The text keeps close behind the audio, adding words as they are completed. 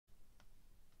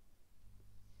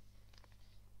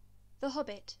The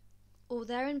Hobbit, or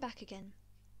There and Back Again,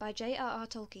 by J.R.R.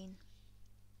 Tolkien.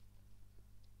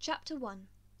 Chapter 1.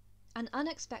 An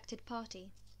Unexpected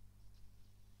Party.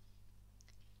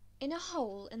 In a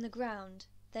hole in the ground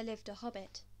there lived a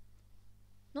hobbit.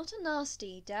 Not a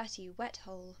nasty, dirty, wet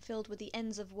hole filled with the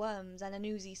ends of worms and an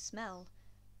oozy smell,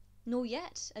 nor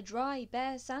yet a dry,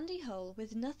 bare, sandy hole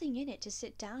with nothing in it to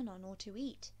sit down on or to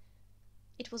eat.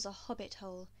 It was a hobbit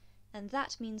hole, and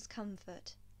that means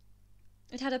comfort.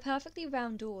 It had a perfectly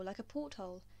round door like a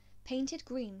porthole, painted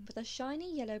green with a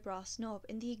shiny yellow brass knob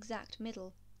in the exact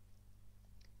middle.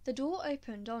 The door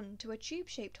opened on to a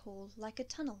tube-shaped hall like a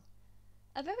tunnel,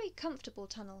 a very comfortable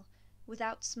tunnel,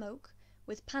 without smoke,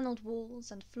 with panelled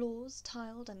walls and floors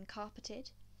tiled and carpeted,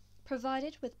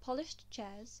 provided with polished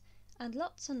chairs and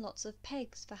lots of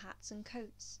pegs for hats and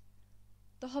coats.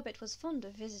 The hobbit was fond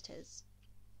of visitors.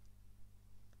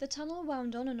 The tunnel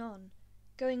wound on and on,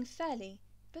 going fairly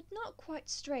but not quite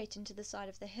straight into the side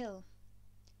of the hill.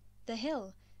 The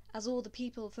hill, as all the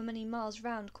people for many miles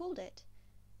round called it,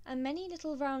 and many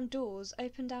little round doors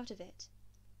opened out of it,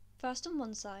 first on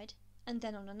one side and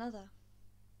then on another.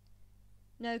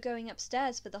 No going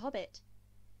upstairs for the hobbit.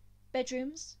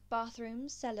 Bedrooms,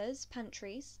 bathrooms, cellars,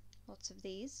 pantries, lots of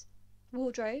these,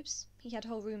 wardrobes, he had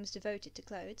whole rooms devoted to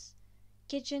clothes,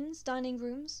 kitchens, dining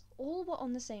rooms, all were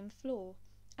on the same floor,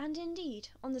 and indeed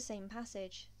on the same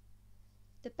passage.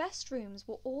 The best rooms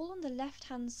were all on the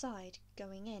left-hand side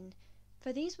going in,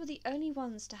 for these were the only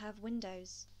ones to have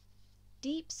windows.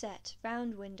 Deep-set,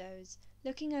 round windows,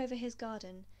 looking over his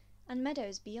garden, and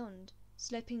meadows beyond,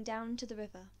 sloping down to the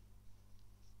river.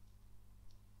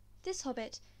 This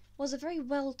hobbit was a very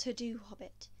well-to-do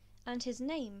hobbit, and his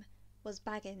name was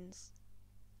Baggins.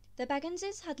 The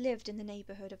Bagginses had lived in the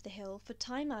neighbourhood of the hill for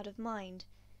time out of mind,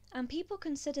 and people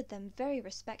considered them very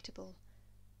respectable,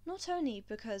 not only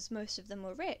because most of them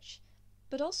were rich,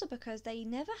 but also because they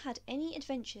never had any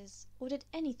adventures or did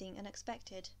anything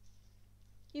unexpected.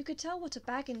 You could tell what a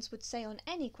Baggins would say on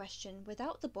any question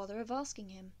without the bother of asking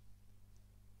him.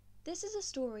 This is a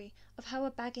story of how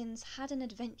a Baggins had an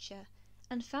adventure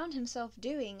and found himself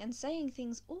doing and saying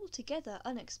things altogether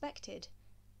unexpected.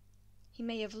 He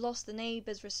may have lost the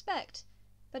neighbours' respect,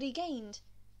 but he gained,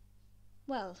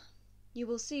 well, you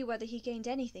will see whether he gained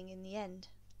anything in the end.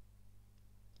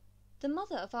 The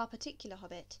mother of our particular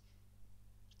hobbit.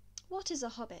 What is a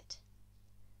hobbit?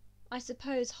 I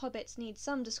suppose hobbits need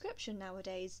some description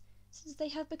nowadays, since they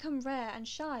have become rare and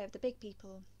shy of the big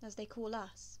people, as they call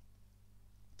us.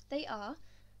 They are,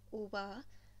 or were,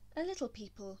 a little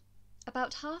people,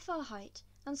 about half our height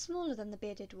and smaller than the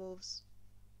bearded dwarfs.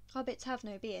 Hobbits have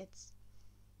no beards.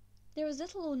 There is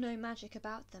little or no magic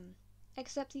about them,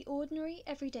 except the ordinary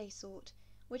everyday sort,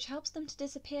 which helps them to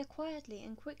disappear quietly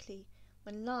and quickly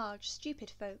when large,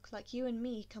 stupid folk like you and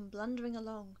me come blundering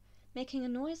along, making a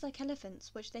noise like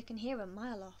elephants which they can hear a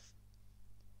mile off.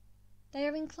 They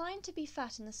are inclined to be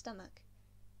fat in the stomach.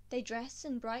 They dress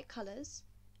in bright colours,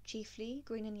 chiefly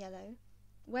green and yellow,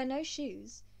 wear no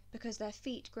shoes, because their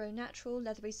feet grow natural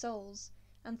leathery soles,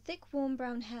 and thick warm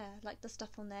brown hair like the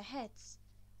stuff on their heads,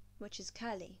 which is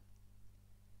curly.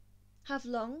 Have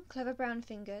long, clever brown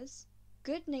fingers,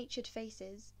 good-natured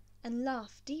faces, and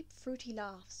laugh deep, fruity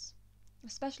laughs,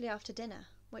 especially after dinner,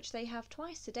 which they have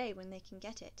twice a day when they can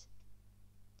get it.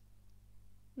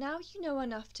 Now you know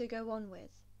enough to go on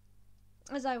with.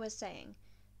 As I was saying,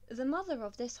 the mother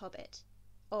of this hobbit,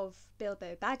 of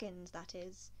Bilbo Baggins that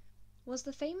is, was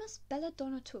the famous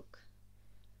Belladonna Took,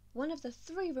 one of the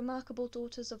 3 remarkable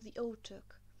daughters of the old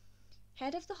Took,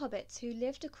 head of the hobbits who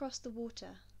lived across the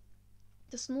water,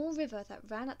 the small river that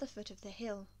ran at the foot of the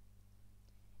hill.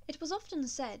 It was often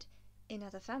said, in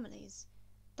other families,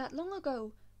 that long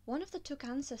ago one of the Took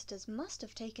ancestors must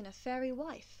have taken a fairy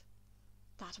wife.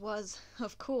 That was,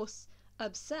 of course,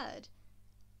 absurd,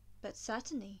 but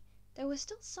certainly there was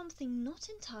still something not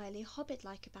entirely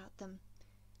hobbit-like about them,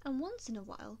 and once in a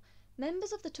while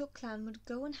members of the Took clan would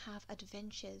go and have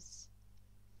adventures.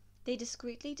 They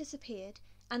discreetly disappeared,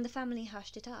 and the family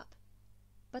hushed it up,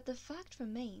 but the fact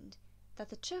remained that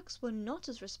the Tooks were not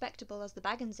as respectable as the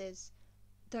Bagginses,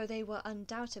 though they were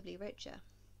undoubtedly richer.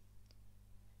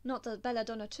 Not that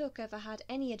Belladonna Took ever had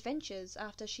any adventures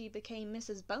after she became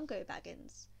Mrs. Bungo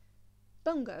Baggins.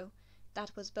 Bungo,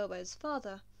 that was Bilbo's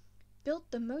father,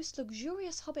 built the most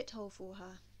luxurious hobbit hole for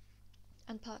her,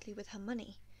 and partly with her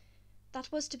money,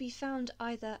 that was to be found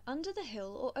either under the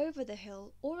hill or over the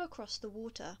hill or across the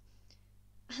water,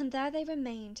 and there they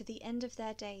remained to the end of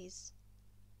their days.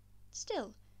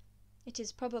 Still, it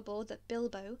is probable that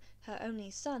Bilbo, her only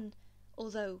son,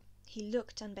 although he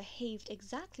looked and behaved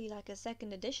exactly like a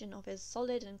second edition of his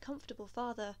solid and comfortable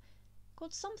father,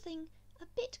 got something a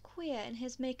bit queer in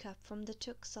his makeup from the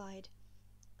Took side,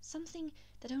 something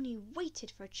that only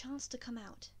waited for a chance to come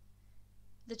out.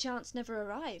 The chance never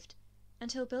arrived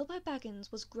until Bilbo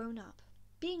Baggins was grown up,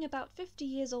 being about 50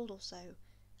 years old or so,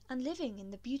 and living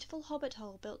in the beautiful hobbit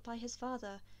hole built by his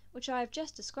father, which I have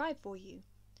just described for you,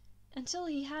 until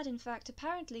he had in fact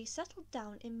apparently settled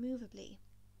down immovably.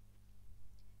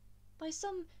 By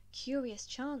some curious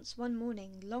chance one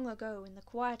morning long ago in the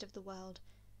quiet of the world,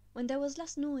 when there was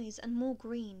less noise and more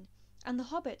green, and the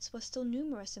hobbits were still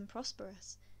numerous and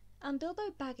prosperous, and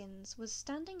Bilbo Baggins was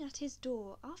standing at his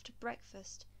door after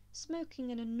breakfast,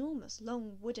 smoking an enormous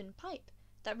long wooden pipe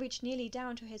that reached nearly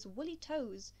down to his woolly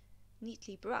toes,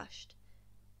 neatly brushed,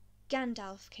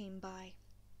 Gandalf came by.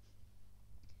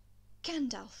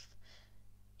 Gandalf!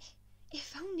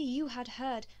 If only you had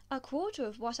heard a quarter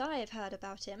of what I have heard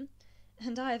about him,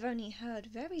 and I have only heard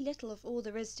very little of all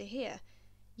there is to hear,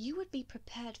 you would be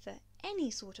prepared for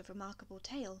any sort of remarkable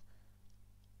tale.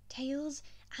 Tales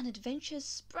and adventures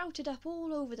sprouted up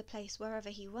all over the place wherever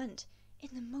he went, in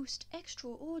the most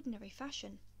extraordinary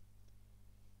fashion.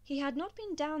 He had not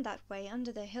been down that way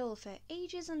under the hill for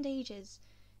ages and ages,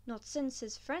 not since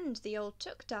his friend the old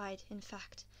Took died, in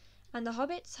fact, and the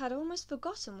hobbits had almost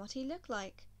forgotten what he looked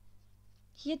like.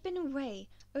 He had been away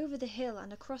over the hill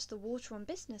and across the water on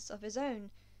business of his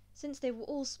own, since they were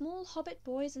all small hobbit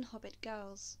boys and hobbit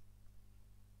girls.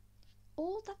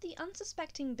 All that the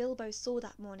unsuspecting Bilbo saw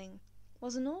that morning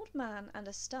was an old man and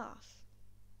a staff.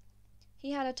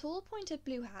 He had a tall pointed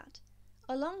blue hat,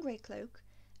 a long grey cloak,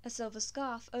 a silver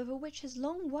scarf over which his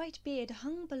long white beard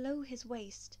hung below his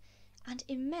waist, and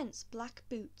immense black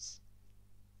boots.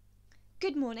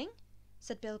 "Good morning,"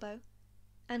 said Bilbo,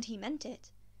 and he meant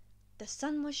it. The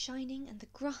sun was shining and the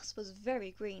grass was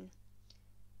very green.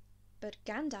 But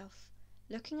Gandalf,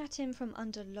 looking at him from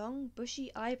under long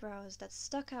bushy eyebrows that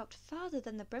stuck out farther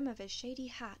than the brim of his shady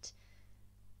hat,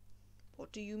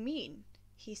 "What do you mean?"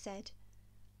 he said.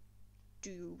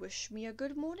 "Do you wish me a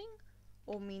good morning,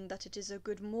 or mean that it is a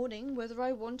good morning whether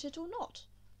I want it or not?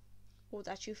 Or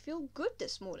that you feel good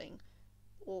this morning,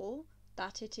 or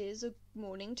that it is a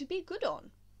morning to be good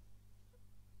on?"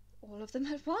 "All of them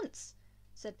at once,"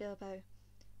 said Bilbo,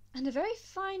 "and a very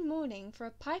fine morning for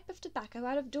a pipe of tobacco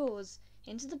out of doors,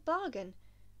 into the bargain.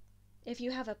 If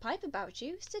you have a pipe about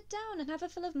you, sit down and have a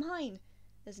fill of mine.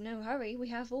 There's no hurry, we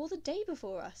have all the day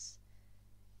before us."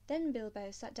 Then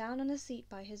Bilbo sat down on a seat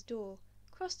by his door,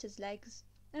 crossed his legs,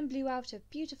 and blew out a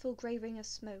beautiful grey ring of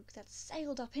smoke that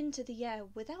sailed up into the air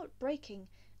without breaking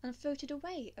and floated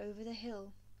away over the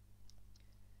hill.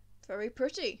 "Very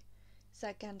pretty,"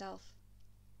 said Gandalf,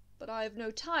 "but I have no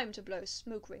time to blow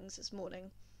smoke rings this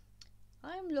morning.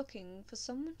 I am looking for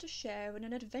someone to share in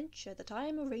an adventure that I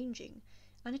am arranging,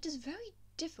 and it is very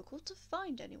difficult to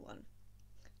find anyone."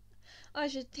 "I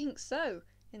should think so,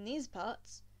 in these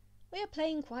parts. We are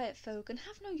plain quiet folk and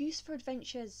have no use for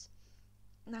adventures.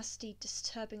 Nasty,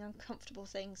 disturbing, uncomfortable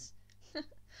things.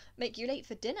 Make you late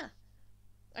for dinner.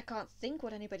 I can't think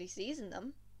what anybody sees in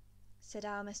them," said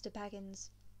our Mr. Baggins,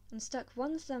 and stuck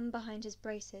one thumb behind his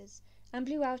braces and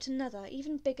blew out another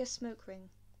even bigger smoke ring.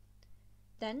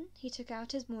 Then he took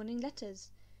out his morning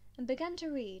letters and began to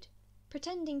read,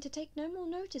 pretending to take no more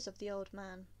notice of the old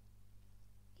man.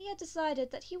 He had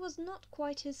decided that he was not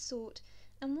quite his sort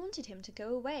and wanted him to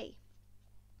go away.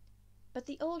 But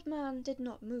the old man did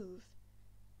not move.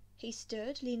 He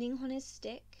stood leaning on his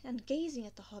stick and gazing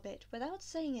at the hobbit without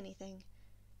saying anything,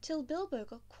 till Bilbo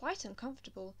got quite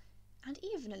uncomfortable and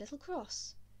even a little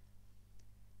cross.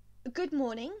 "Good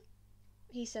morning,"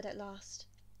 he said at last.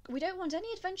 "We don't want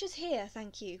any adventures here,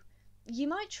 thank you. You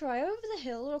might try over the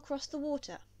hill or across the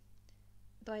water."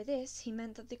 By this he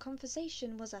meant that the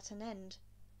conversation was at an end.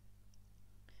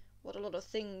 "What a lot of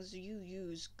things you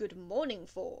use good morning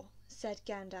for," said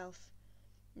Gandalf.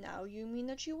 "Now you mean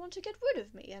that you want to get rid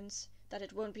of me, and that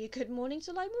it won't be a good morning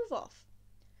till I move off."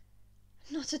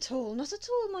 Not at all,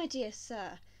 my dear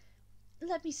sir.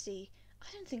 Let me see,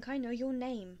 I don't think I know your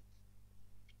name."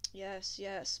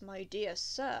 Yes, my dear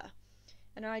sir,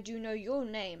 and I do know your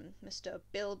name, Mr.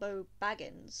 Bilbo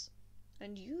Baggins,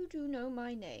 and you do know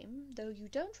my name, though you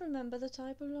don't remember that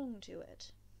I belong to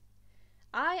it.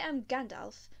 I am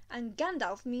Gandalf, and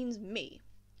Gandalf means me.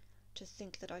 To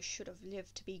think that I should have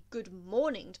lived to be good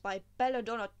morninged by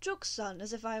Belladonna Took's son,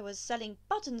 as if I was selling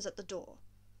buttons at the door."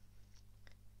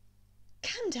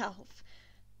 Gandalf!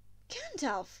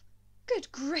 Good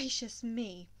gracious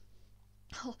me!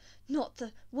 Oh, not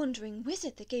the wandering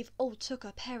wizard that gave old Took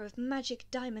a pair of magic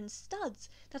diamond studs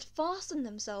that fastened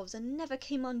themselves and never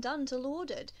came undone till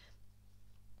ordered.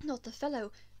 Not the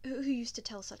fellow who used to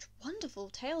tell such wonderful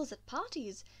tales at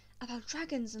parties, about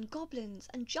dragons and goblins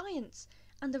and giants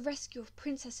and the rescue of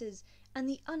princesses and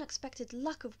the unexpected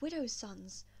luck of widows'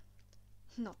 sons.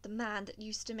 Not the man that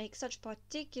used to make such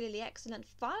particularly excellent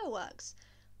fireworks.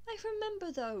 I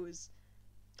remember those.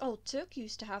 Old Took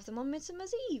used to have them on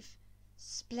Midsummer's Eve.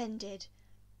 Splendid.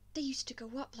 They used to go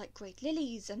up like great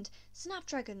lilies and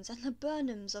snapdragons and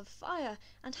laburnums of fire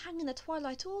and hang in the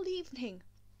twilight all evening.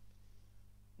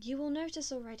 You will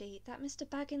notice already that Mr.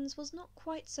 Baggins was not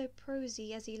quite so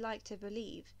prosy as he liked to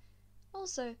believe.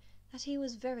 Also, that he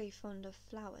was very fond of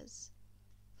flowers.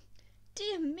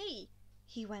 Dear me,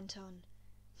 he went on.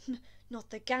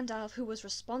 Not the Gandalf who was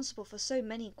responsible for so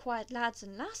many quiet lads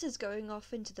and lasses going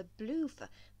off into the blue for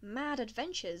mad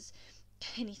adventures,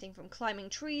 anything from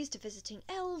climbing trees to visiting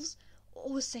elves,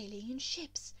 or sailing in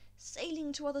ships,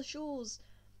 sailing to other shores.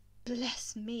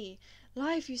 Bless me,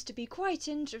 life used to be quite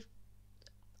you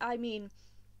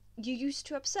used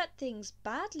to upset things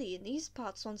badly in these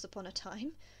parts once upon a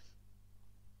time.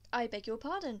 I beg your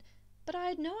pardon, but I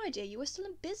had no idea you were still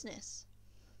in business.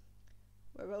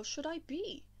 Where else should I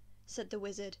be? Said the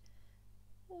wizard.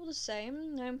 All the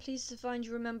same, I am pleased to find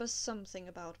you remember something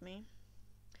about me.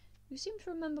 You seem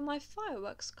to remember my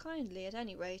fireworks kindly at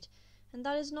any rate, and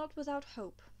that is not without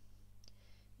hope.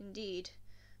 Indeed,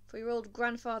 for your old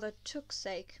grandfather Took's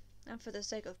sake, and for the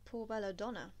sake of poor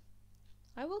Belladonna,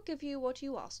 I will give you what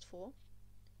you asked for.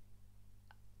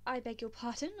 I beg your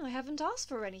pardon, I haven't asked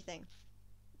for anything.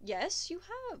 Yes, you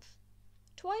have.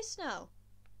 Twice now.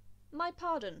 My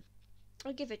pardon.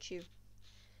 I give it you.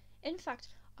 In fact,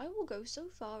 I will go so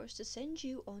far as to send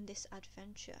you on this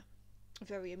adventure.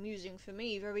 Very amusing for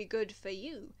me, very good for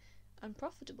you, and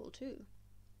profitable too.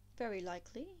 Very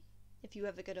likely, if you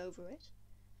ever get over it.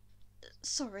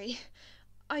 Sorry,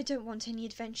 I don't want any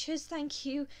adventures, thank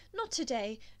you. Not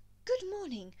today. Good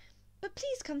morning. But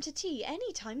please come to tea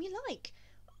any time you like.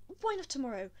 Why not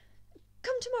tomorrow?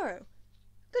 Come tomorrow.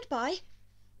 Goodbye.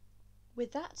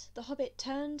 With that, the hobbit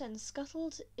turned and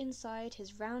scuttled inside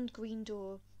his round green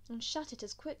door, and shut it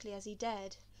as quickly as he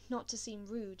dared, not to seem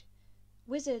rude.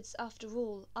 Wizards, after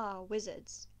all, are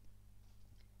wizards.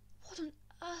 What on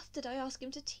earth did I ask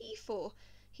him to tea for?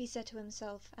 He said to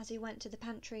himself as he went to the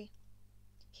pantry.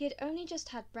 He had only just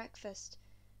had breakfast,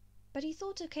 but he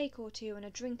thought a cake or two and a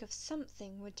drink of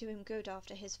something would do him good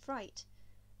after his fright.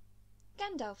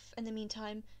 Gandalf, in the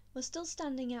meantime, was still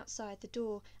standing outside the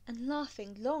door and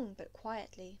laughing long but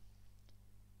quietly.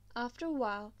 After a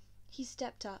while he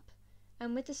stepped up,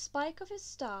 and with the spike of his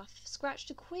staff scratched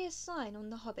a queer sign on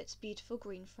the hobbit's beautiful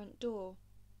green front door.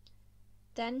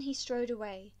 Then he strode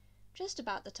away, just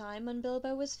about the time when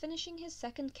Bilbo was finishing his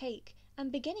second cake and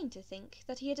beginning to think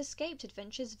that he had escaped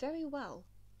adventures very well.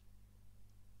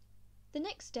 The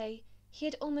next day he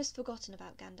had almost forgotten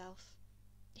about Gandalf.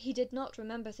 He did not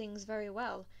remember things very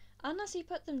well, unless he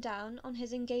put them down on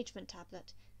his engagement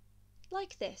tablet.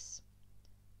 Like this: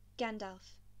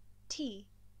 Gandalf, tea,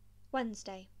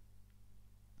 Wednesday.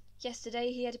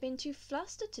 Yesterday he had been too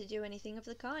flustered to do anything of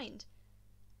the kind.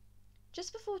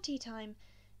 Just before tea time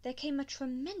there came a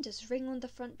tremendous ring on the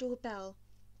front door bell,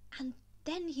 and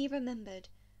then he remembered.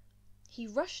 He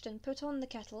rushed and put on the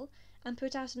kettle, and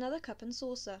put out another cup and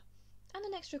saucer, and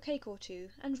an extra cake or two,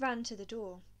 and ran to the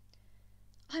door.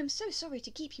 "I am so sorry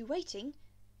to keep you waiting,"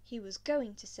 he was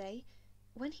going to say,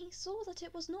 when he saw that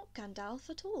it was not Gandalf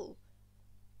at all.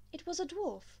 It was a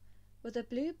dwarf, with a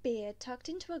blue beard tucked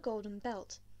into a golden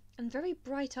belt, and very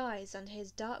bright eyes under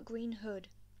his dark green hood.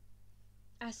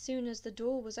 As soon as the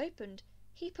door was opened,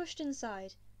 he pushed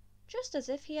inside, just as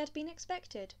if he had been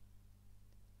expected.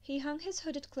 He hung his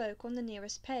hooded cloak on the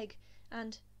nearest peg,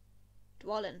 and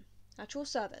 "Dwalin, at your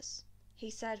service," he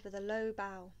said with a low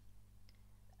bow.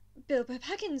 "Bilbo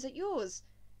Baggins at yours,"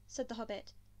 said the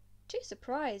hobbit, too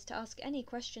surprised to ask any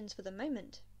questions for the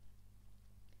moment.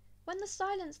 When the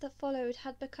silence that followed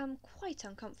had become quite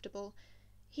uncomfortable,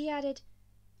 he added,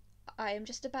 "I am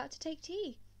just about to take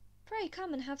tea. Pray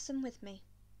come and have some with me."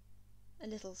 A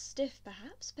little stiff,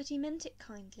 perhaps, but he meant it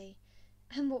kindly.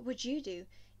 And what would you do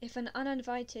if an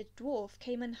uninvited dwarf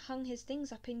came and hung his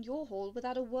things up in your hall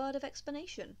without a word of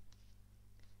explanation?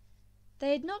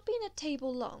 They had not been at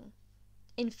table long.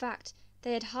 In fact,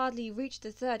 they had hardly reached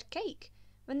the third cake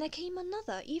when there came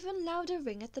another, even louder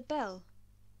ring at the bell.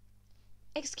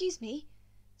 "Excuse me,"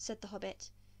 said the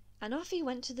hobbit, and off he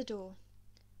went to the door.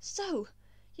 "So,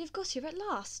 you've got here at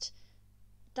last!"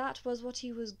 That was what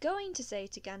he was going to say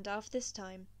to Gandalf this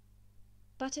time.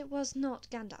 But it was not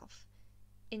Gandalf.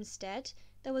 Instead,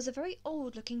 there was a very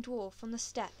old-looking dwarf on the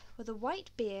step with a white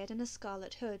beard and a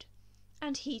scarlet hood,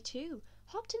 and he, too,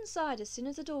 hopped inside as soon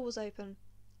as the door was open,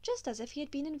 just as if he had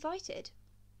been invited.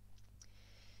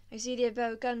 "I see they've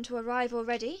begun to arrive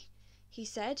already," he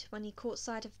said when he caught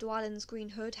sight of Dwalin's green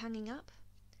hood hanging up.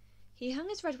 He hung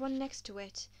his red one next to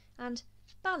it, and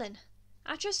 "Balin,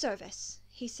 at your service,"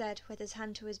 he said with his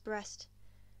hand to his breast.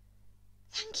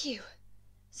 "Thank you,"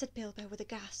 said Bilbo with a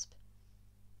gasp.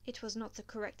 It was not the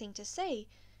correct thing to say,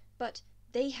 but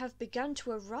 "they have begun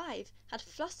to arrive" had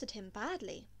flustered him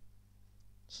badly.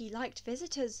 He liked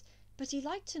visitors, but he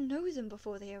liked to know them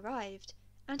before they arrived,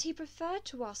 and he preferred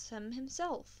to ask them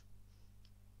himself.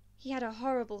 He had a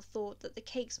horrible thought that the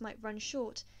cakes might run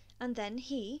short, and then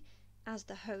he, as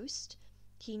the host,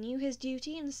 he knew his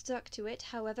duty and stuck to it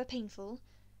however painful,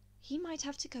 he might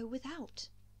have to go without.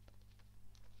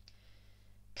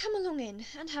 "Come along in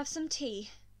and have some tea,"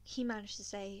 he managed to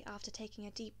say after taking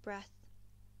a deep breath.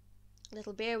 "A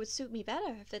little beer would suit me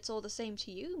better, if it's all the same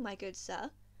to you, my good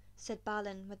sir," said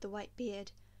Balin with the white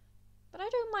beard. "But I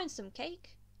don't mind some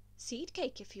cake. Seed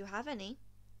cake, if you have any."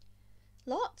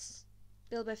 "Lots,"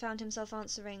 Bilbo found himself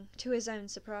answering, to his own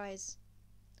surprise.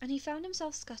 And he found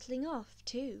himself scuttling off,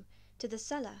 too, to the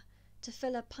cellar, to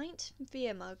fill a pint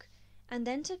beer mug, and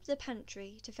then to the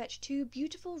pantry to fetch 2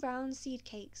 beautiful round seed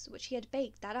cakes which he had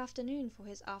baked that afternoon for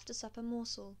his after-supper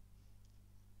morsel.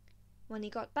 When he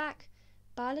got back,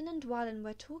 Balin and Dwalin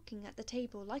were talking at the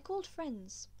table like old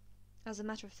friends. As a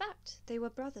matter of fact, they were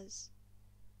brothers.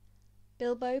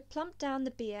 Bilbo plumped down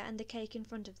the beer and the cake in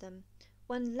front of them,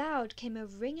 when loud came a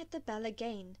ring at the bell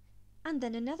again, and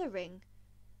then another ring.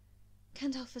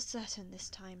 Gandalf for certain this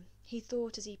time, he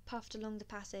thought as he puffed along the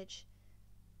passage.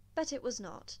 But it was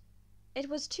not. It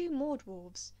was 2 more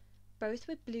dwarves, both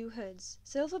with blue hoods,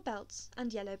 silver belts,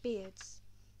 and yellow beards,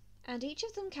 and each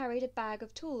of them carried a bag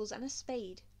of tools and a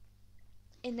spade.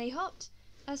 In they hopped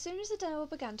as soon as the door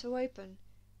began to open.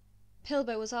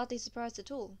 Bilbo was hardly surprised at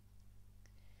all.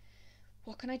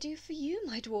 "What can I do for you,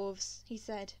 my dwarves?" he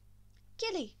said.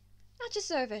 "Gilly, at your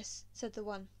service," said the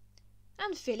one.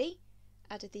 "And Filly,"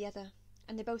 added the other,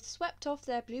 and they both swept off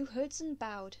their blue hoods and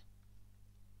bowed.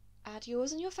 "At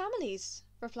yours and your families,"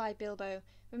 replied Bilbo,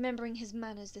 remembering his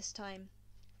manners this time.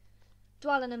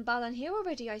 "Dwalin and Balin here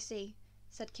already, I see,"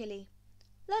 said Killy.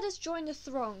 "Let us join the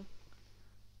throng."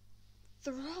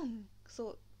 "Throng,"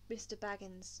 thought Mr.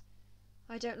 Baggins.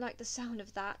 "I don't like the sound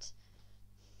of that.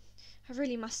 I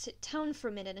really must sit down for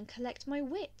a minute and collect my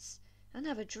wits, and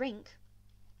have a drink."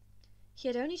 He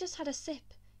had only just had a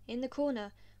sip, in the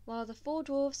corner, while the 4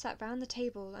 dwarves sat round the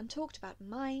table and talked about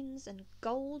mines and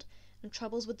gold and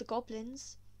troubles with the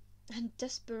goblins, and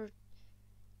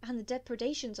the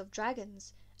depredations of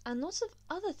dragons, and lots of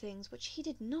other things which he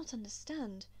did not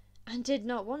understand, and did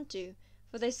not want to,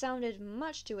 for they sounded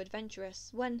much too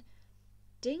adventurous, when,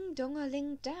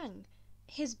 ding-dong-a-ling-dang,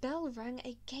 his bell rang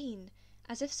again,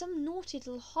 as if some naughty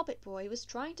little Hobbit boy was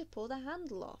trying to pull the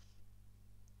handle off.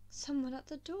 "Someone at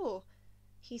the door,"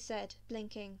 he said,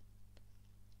 blinking.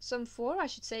 "Some 4, I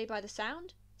should say, by the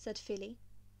sound," said Filly.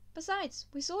 "Besides,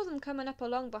 we saw them coming up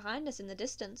along behind us in the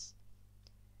distance."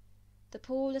 The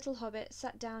poor little Hobbit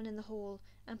sat down in the hall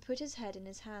and put his head in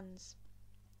his hands,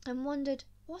 and wondered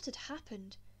what had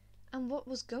happened, and what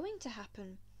was going to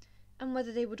happen, and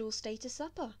whether they would all stay to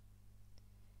supper.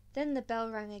 Then the bell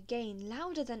rang again,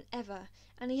 louder than ever,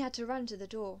 and he had to run to the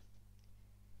door.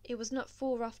 It was not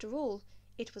 4 after all,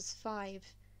 it was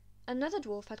 5. Another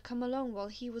dwarf had come along while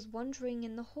he was wandering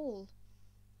in the hall.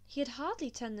 He had hardly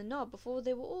turned the knob before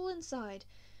they were all inside,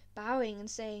 bowing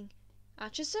and saying,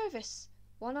 "At your service,"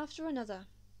 one after another.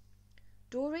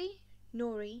 Dori,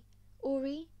 Nori,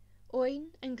 Ori,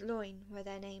 Oin, and Gloin were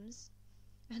their names,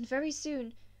 and very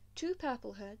soon 2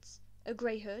 purple hoods, a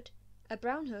grey hood, a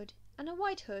brown hood, and a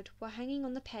white hood were hanging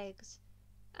on the pegs,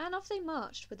 and off they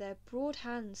marched with their broad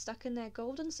hands stuck in their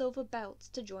gold and silver belts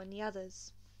to join the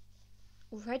others.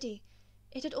 Already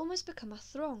it had almost become a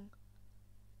throng.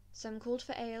 Some called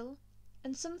for ale,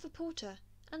 and some for porter,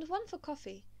 and one for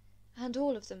coffee, and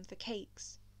all of them for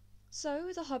cakes.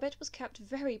 So the Hobbit was kept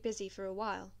very busy for a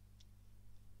while.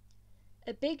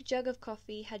 A big jug of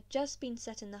coffee had just been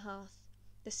set in the hearth,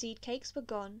 the seed cakes were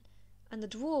gone, and the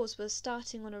dwarves were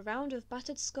starting on a round of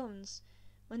buttered scones,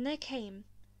 when there came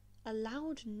a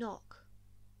loud knock.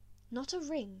 Not a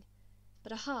ring,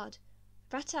 but a hard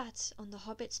rat-tat on the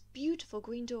Hobbit's beautiful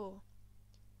green door.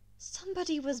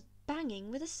 Somebody was banging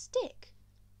with a stick.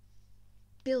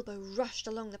 Bilbo rushed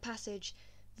along the passage,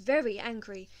 very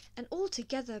angry and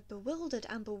altogether bewildered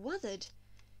and bewothered.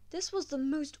 This was the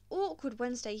most awkward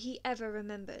Wednesday he ever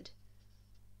remembered.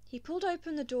 He pulled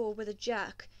open the door with a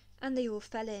jerk, and they all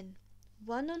fell in,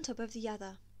 one on top of the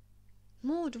other.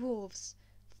 More dwarves,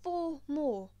 4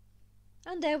 more,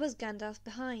 and there was Gandalf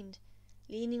behind,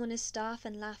 leaning on his staff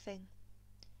and laughing.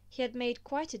 He had made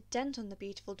quite a dent on the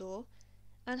beautiful door,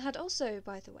 and had also,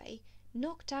 by the way,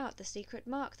 knocked out the secret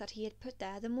mark that he had put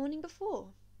there the morning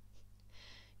before.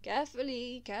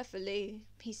 "Carefully, carefully,"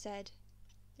 he said.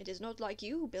 "It is not like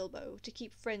you, Bilbo, to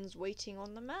keep friends waiting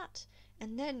on the mat,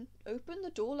 and then open the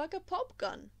door like a pop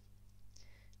gun.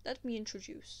 Let me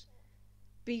introduce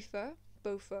Beaver,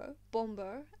 Bofer,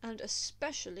 Bomber, and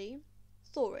especially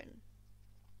Thorin."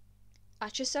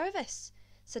 "At your service,"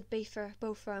 said Beaver,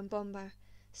 Bofer, and Bomber,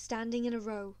 standing in a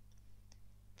row.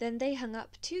 Then they hung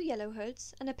up 2 yellow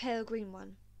hoods and a pale green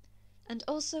one, and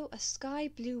also a sky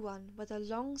blue one with a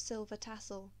long silver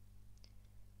tassel.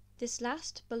 This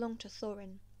last belonged to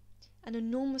Thorin, an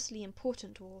enormously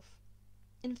important dwarf.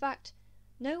 In fact,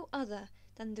 no other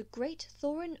than the great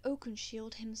Thorin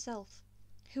Oakenshield himself,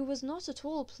 who was not at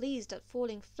all pleased at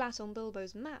falling flat on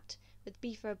Bilbo's mat with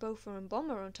Beaver, Bofer, and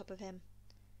Bomber on top of him.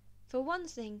 For one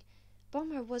thing,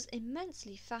 Bomber was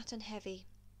immensely fat and heavy.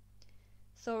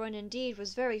 Thorin indeed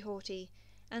was very haughty,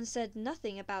 and said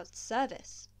nothing about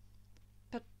service.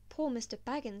 But poor Mr.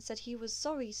 Baggins said he was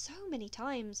sorry so many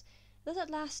times that at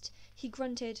last he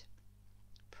grunted,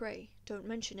 "Pray don't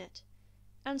mention it,"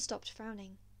 and stopped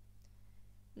frowning.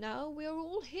 "Now we are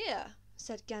all here,"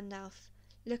 said Gandalf,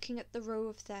 looking at the row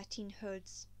of 13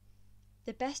 hoods,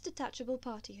 the best detachable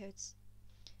party hoods,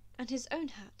 and his own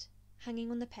hat hanging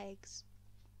on the pegs.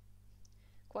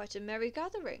 "Quite a merry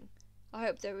gathering. I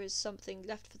hope there is something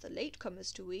left for the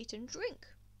latecomers to eat and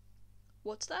drink.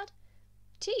 What's that?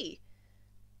 Tea?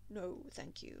 No,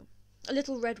 thank you. A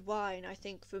little red wine, I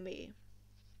think, for me."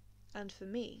 "And for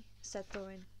me," said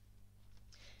Thorin.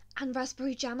 "And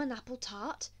raspberry jam and apple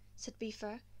tart," said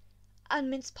Beaver. "And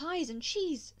mince pies and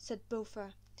cheese," said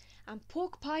Bofer. "And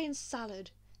pork pie and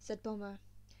salad," said Bomber.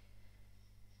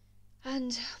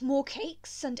 "And more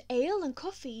cakes and ale and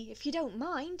coffee, if you don't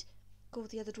mind,"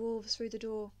 called the other dwarves through the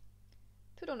door.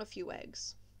 "Put on a few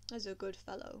eggs, as a good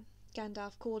fellow,"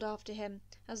 Gandalf called after him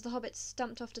as the hobbits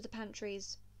stumped off to the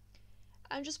pantries.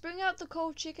 "And just bring out the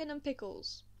cold chicken and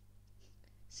pickles."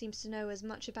 "Seems to know as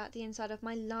much about the inside of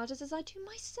my larders as I do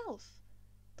myself,"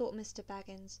 thought Mr.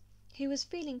 Baggins, who was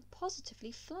feeling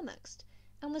positively flummoxed,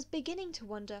 and was beginning to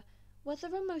wonder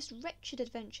whether a most wretched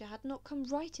adventure had not come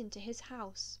right into his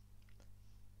house.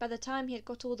 By the time he had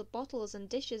got all the bottles and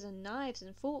dishes and knives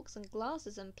and forks and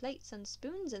glasses and plates and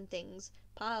spoons and things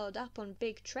piled up on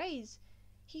big trays,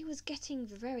 he was getting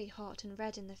very hot and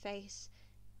red in the face,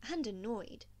 and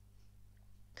annoyed.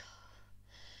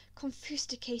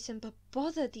 "Confusticate and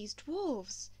bother these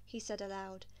dwarves," he said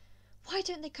aloud. "Why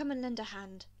don't they come and lend a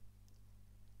hand?"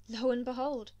 Lo and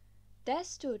behold, there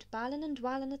stood Balin and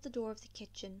Dwalin at the door of the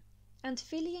kitchen, and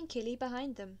Fili and Kili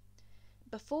behind them.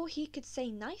 Before he could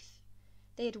say knife,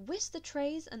 they had whisked the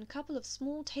trays and a couple of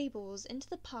small tables into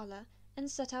the parlour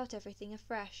and set out everything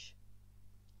afresh.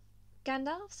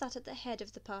 Gandalf sat at the head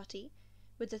of the party,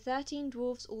 with the 13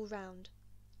 dwarfs all round,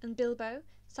 and Bilbo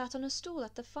sat on a stool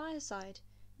at the fireside,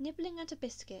 nibbling at a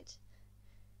biscuit.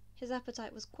 His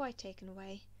appetite was quite taken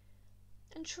away,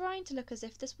 and trying to look as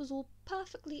if this was all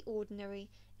perfectly ordinary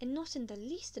and not in the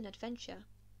least an adventure.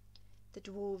 The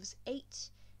dwarves ate,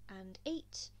 and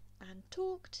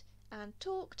talked,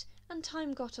 and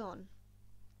time got on.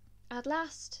 At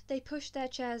last they pushed their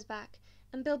chairs back,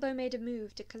 and Bilbo made a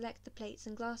move to collect the plates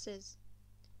and glasses.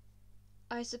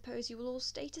 "I suppose you will all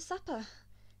stay to supper,"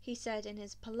 he said in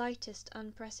his politest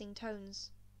unpressing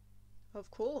tones.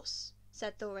 "Of course,"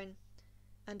 said Thorin.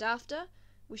 "And after,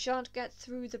 we shan't get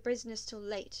through the business till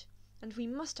late, and we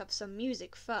must have some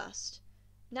music first.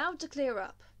 Now to clear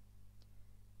up."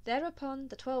 Thereupon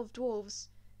the 12 dwarfs,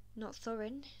 not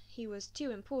Thorin, he was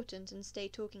too important and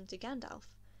stayed talking to Gandalf,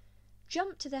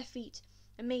 jumped to their feet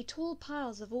and made tall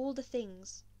piles of all the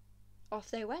things.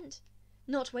 Off they went,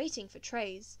 not waiting for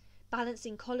trays,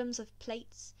 balancing columns of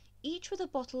plates, each with a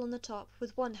bottle on the top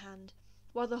with one hand,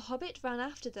 while the hobbit ran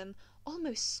after them,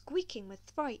 almost squeaking with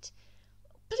fright.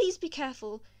 "Please be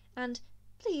careful," and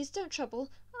 "Please don't trouble,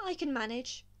 I can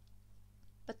manage."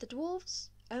 But the dwarfs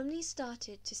only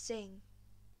started to sing.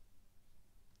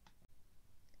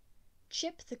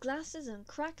 Chip the glasses and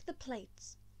crack the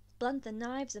plates, blunt the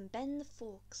knives and bend the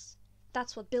forks.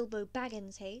 That's what Bilbo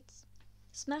Baggins hates.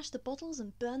 Smash the bottles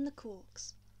and burn the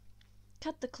corks.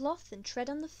 Cut the cloth and tread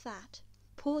on the fat.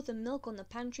 Pour the milk on the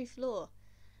pantry floor.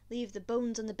 Leave the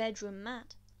bones on the bedroom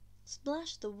mat.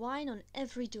 Splash the wine on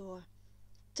every door.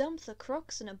 Dump the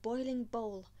crocks in a boiling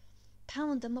bowl.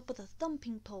 Pound them up with a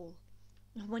thumping pole.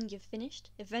 And when you've finished,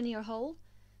 if any are whole,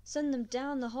 send them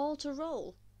down the hall to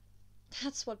roll.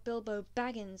 That's what Bilbo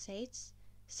Baggins hates.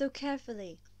 So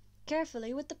carefully,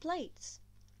 carefully with the plates.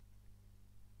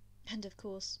 And of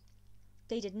course,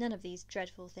 they did none of these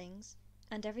dreadful things,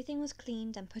 and everything was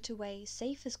cleaned and put away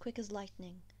safe as quick as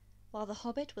lightning, while the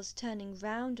hobbit was turning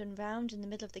round and round in the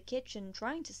middle of the kitchen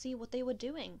trying to see what they were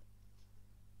doing.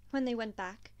 When they went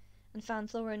back and found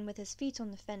Thorin with his feet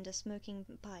on the fender smoking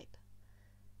a pipe,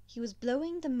 he was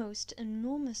blowing the most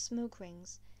enormous smoke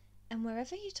rings, and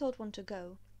wherever he told one to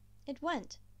go, it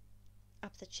went,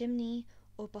 up the chimney,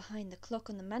 or behind the clock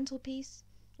on the mantelpiece,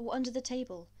 or under the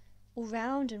table, or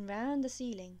round and round the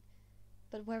ceiling,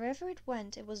 but wherever it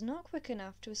went it was not quick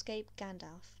enough to escape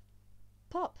Gandalf.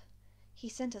 Pop! He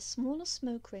sent a smaller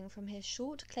smoke ring from his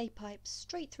short clay pipe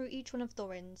straight through each one of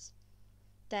Thorin's.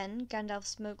 Then Gandalf's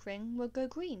smoke ring would go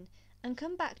green and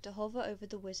come back to hover over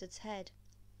the wizard's head.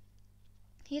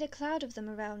 He had a cloud of them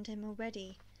around him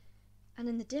already, and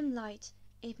in the dim light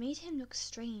it made him look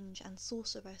strange and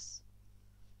sorcerous.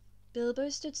 Bilbo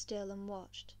stood still and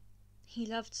watched. He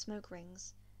loved smoke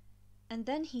rings, and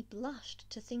then he blushed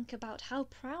to think about how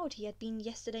proud he had been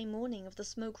yesterday morning of the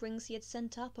smoke rings he had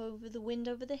sent up over the wind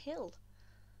over the hill.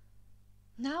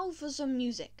 "Now for some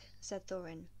music," said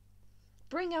Thorin.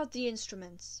 "Bring out the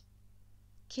instruments."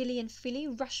 Killy and Filly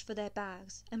rushed for their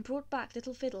bags and brought back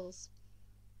little fiddles.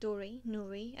 Dori,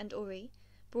 Nori, and Ori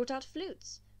brought out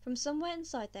flutes from somewhere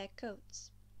inside their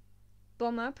coats.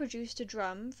 Bommer produced a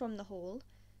drum from the hall.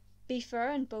 Beaver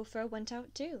and Bofur went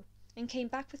out too, and came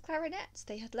back with clarinets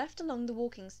they had left along the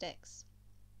walking sticks.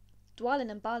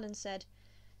 Dwalin and Balin said,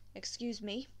 "Excuse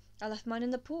me, I left mine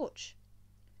in the porch."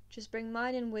 "Just bring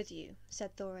mine in with you,"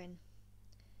 said Thorin.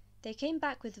 They came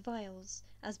back with viols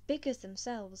as big as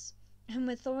themselves, and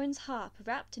with Thorin's harp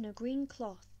wrapped in a green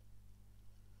cloth.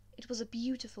 It was a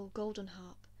beautiful golden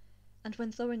harp, and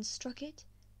when Thorin struck it,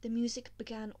 the music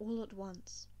began all at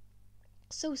once,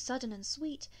 so sudden and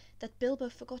sweet that Bilbo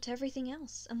forgot everything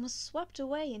else and was swept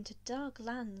away into dark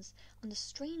lands under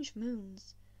strange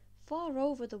moons, far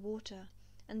over the water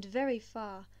and very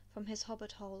far from his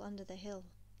hobbit hole under the hill.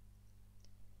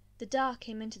 The dark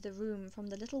came into the room from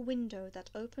the little window that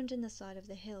opened in the side of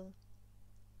the hill.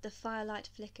 The firelight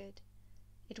flickered.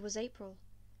 It was April,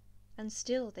 and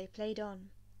still they played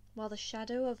on, while the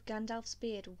shadow of Gandalf's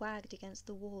beard wagged against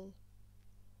the wall.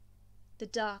 The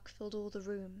dark filled all the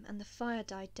room, and the fire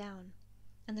died down,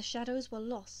 and the shadows were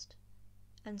lost,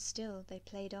 and still they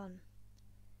played on.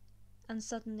 And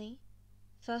suddenly,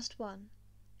 first one,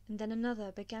 and then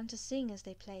another began to sing as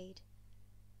they played,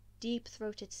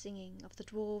 deep-throated singing of the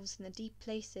dwarves in the deep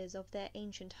places of their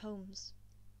ancient homes.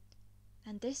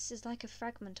 And this is like a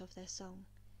fragment of their song,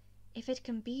 if it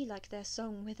can be like their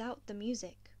song without the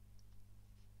music.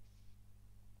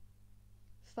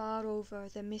 Far over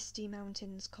the misty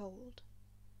mountains cold,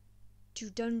 to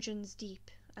dungeons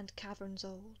deep and caverns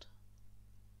old,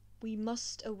 we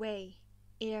must away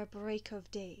ere break of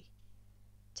day,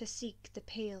 to seek the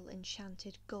pale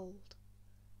enchanted gold.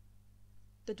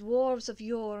 The dwarves of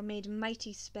yore made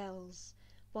mighty spells,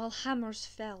 while hammers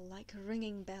fell like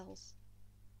ringing bells,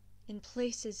 in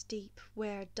places deep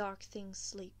where dark things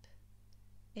sleep,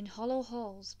 in hollow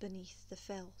halls beneath the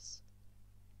fells.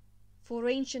 For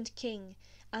ancient king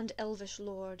and elvish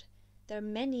lord, there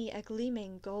many a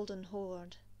gleaming golden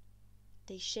hoard,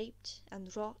 they shaped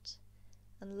and wrought,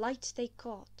 and light they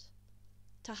caught,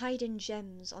 to hide in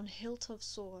gems on hilt of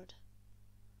sword.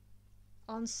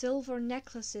 On silver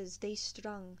necklaces they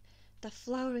strung the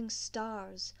flowering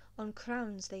stars, on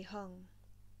crowns they hung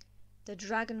the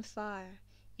dragon fire,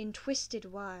 in twisted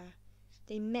wire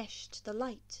they meshed the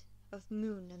light of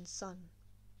moon and sun.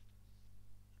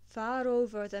 Far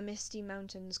over the misty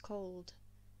mountains cold,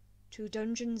 to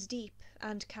dungeons deep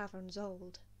and caverns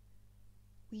old,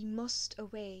 we must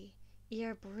away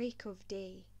ere break of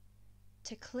day,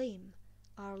 to claim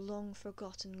our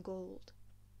long-forgotten gold.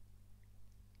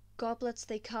 Goblets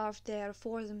they carved there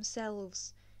for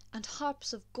themselves, and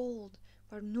harps of gold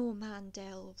where no man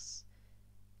delves.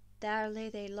 There lay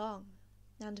they long,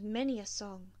 and many a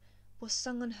song was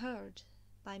sung unheard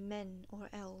by men or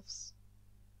elves.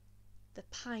 The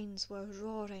pines were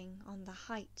roaring on the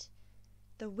height,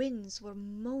 the winds were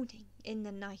moaning in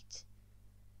the night.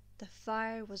 The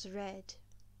fire was red,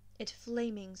 it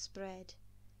flaming spread,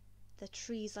 the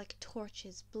trees like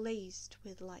torches blazed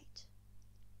with light.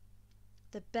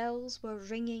 The bells were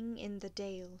ringing in the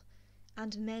dale,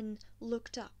 and men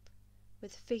looked up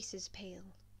with faces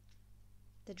pale.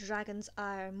 The dragon's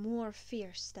ire, more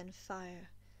fierce than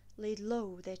fire, laid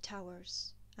low their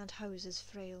towers and houses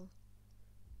frail.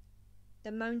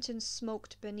 The mountains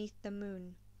smoked beneath the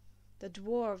moon, the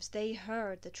dwarves they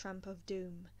heard the tramp of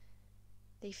doom.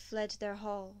 They fled their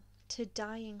hall, to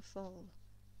dying fall,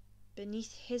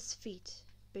 beneath his feet,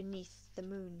 beneath the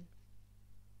moon.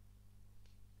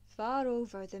 Far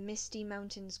over the misty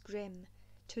mountains grim,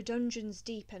 to dungeons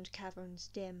deep and caverns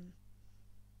dim.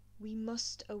 We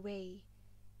must away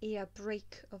ere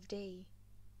break of day,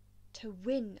 to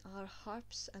win our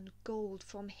harps and gold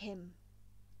from him."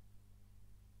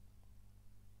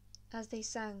 As they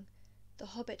sang, the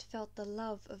hobbit felt the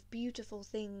love of beautiful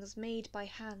things made by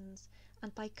hands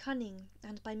and by cunning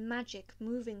and by magic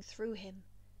moving through him,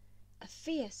 a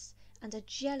fierce and a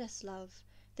jealous love,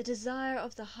 the desire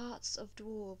of the hearts of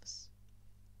dwarves.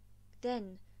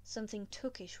 Then something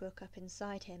tookish woke up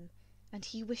inside him, and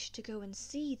he wished to go and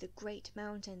see the great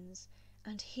mountains,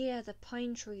 and hear the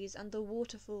pine trees and the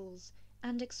waterfalls,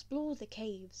 and explore the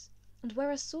caves, and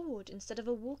wear a sword instead of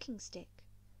a walking stick.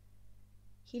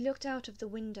 He looked out of the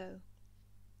window.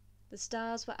 The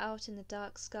stars were out in the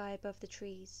dark sky above the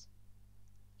trees.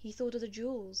 He thought of the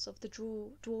jewels of the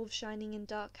dwarves shining in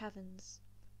dark caverns.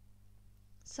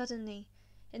 Suddenly,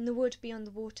 in the wood beyond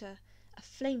the water, a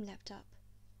flame leapt up,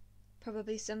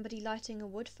 probably somebody lighting a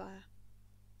wood fire,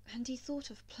 and he thought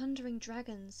of plundering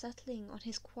dragons settling on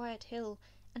his quiet hill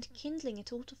and kindling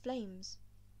it all to flames.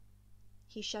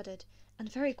 He shuddered,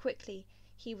 and very quickly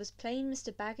he was plain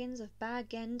Mr. Baggins of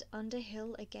Bag End under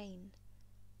Hill again.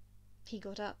 He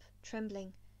got up,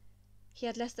 trembling. He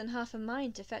had less than half a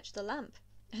mind to fetch the lamp,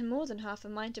 and more than half a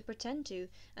mind to pretend to,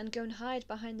 and go and hide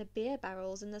behind the beer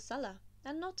barrels in the cellar,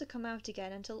 and not to come out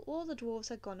again until all the dwarves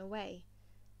had gone away.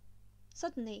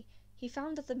 Suddenly he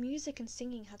found that the music and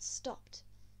singing had stopped,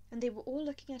 and they were all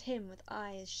looking at him with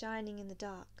eyes shining in the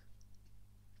dark.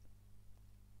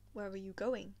 "Where are you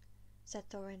going?" said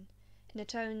Thorin, in a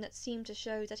tone that seemed to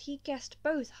show that he guessed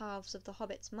both halves of the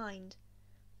hobbit's mind.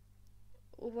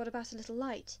 "What about a little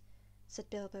light?" said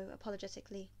Bilbo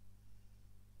apologetically.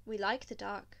 "We like the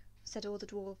dark," said all the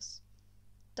dwarves.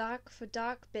 "Dark for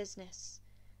dark business.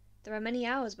 There are many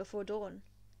hours before dawn."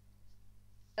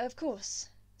 "Of course,"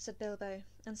 said Bilbo,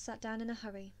 and sat down in a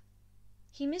hurry.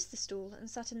 He missed the stool and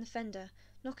sat in the fender,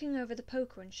 knocking over the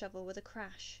poker and shovel with a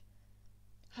crash.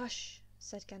 "Hush,"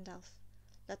 said Gandalf.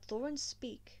 "Let Thorin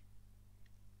speak."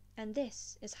 And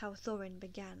this is how Thorin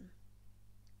began.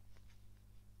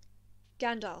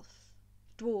 "Gandalf,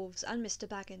 dwarves, and Mr.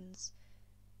 Baggins,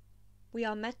 we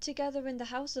are met together in the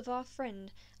house of our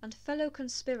friend and fellow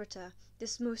conspirator,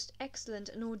 this most excellent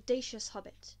and audacious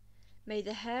hobbit. May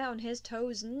the hair on his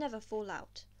toes never fall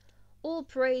out. All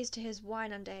praise to his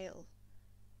wine and ale."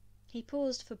 He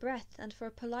paused for breath and for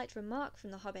a polite remark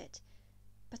from the hobbit,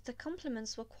 but the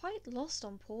compliments were quite lost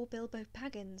on poor Bilbo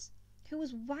Baggins, who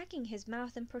was wagging his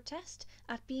mouth in protest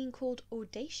at being called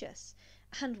audacious,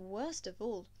 and worst of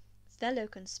all, fellow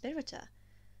conspirator.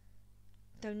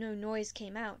 Though no noise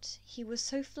came out, he was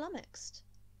so flummoxed.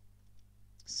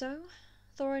 So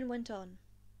Thorin went on.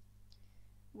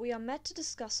 "We are met to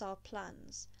discuss our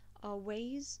plans, our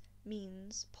ways,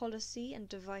 means, policy, and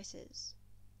devices.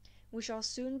 We shall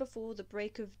soon before the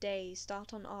break of day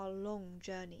start on our long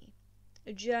journey,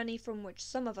 a journey from which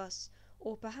some of us,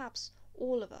 or perhaps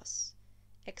all of us,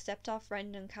 except our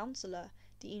friend and counsellor,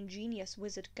 the ingenious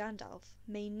wizard Gandalf,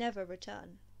 may never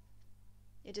return.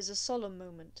 It is a solemn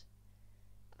moment.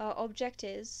 Our object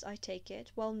is, I take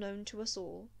it, well known to us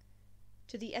all.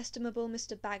 To the estimable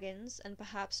Mr. Baggins, and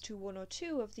perhaps to one or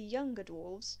two of the younger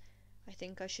dwarves, I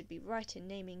think I should be right in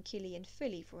naming Killy and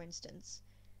Filly, for instance,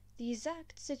 the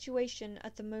exact situation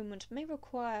at the moment may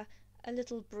require a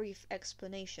little brief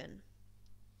explanation."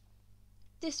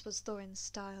 This was Thorin's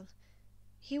style.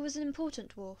 He was an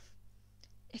important dwarf.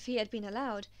 If he had been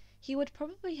allowed, he would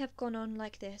probably have gone on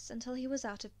like this until he was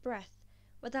out of breath,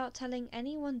 without telling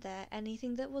anyone there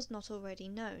anything that was not already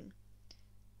known.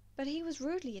 But he was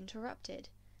rudely interrupted.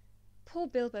 Poor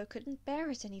Bilbo couldn't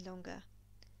bear it any longer.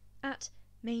 At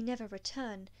 "may never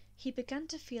return," he began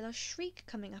to feel a shriek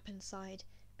coming up inside,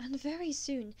 and very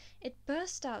soon it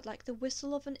burst out like the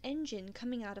whistle of an engine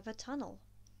coming out of a tunnel.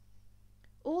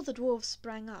 All the dwarves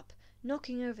sprang up,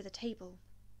 knocking over the table.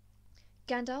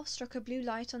 Gandalf struck a blue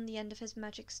light on the end of his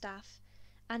magic staff,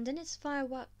 and in its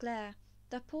firework glare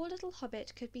the poor little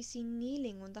hobbit could be seen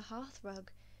kneeling on the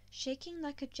hearth-rug, shaking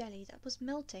like a jelly that was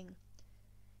melting.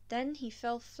 Then he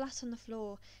fell flat on the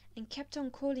floor and kept on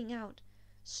calling out,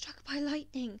 "Struck by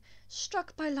lightning!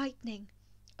 Struck by lightning!"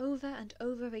 over and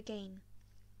over again.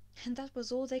 And that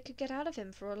was all they could get out of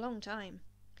him for a long time.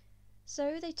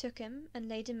 So they took him and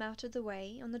laid him out of the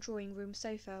way on the drawing-room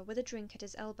sofa with a drink at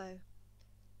his elbow.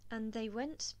 And they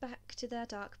went back to their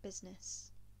dark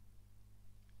business.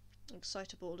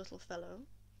 "Excitable little fellow,"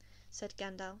 said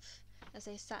Gandalf, as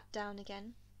they sat down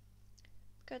again.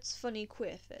 "Gets funny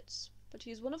queer fits, but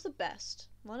he's one of the best,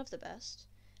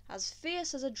 as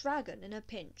fierce as a dragon in a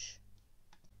pinch."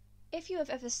 If you have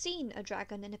ever seen a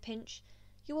dragon in a pinch,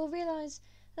 you will realize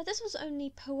that this was only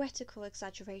poetical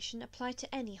exaggeration applied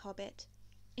to any hobbit,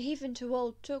 even to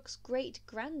old Took's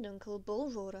great-granduncle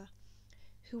Bullroarer,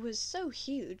 who was so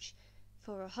huge,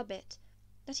 for a hobbit,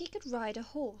 that he could ride a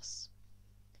horse.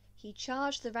 He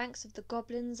charged the ranks of the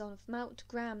goblins of Mount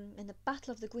Gram in the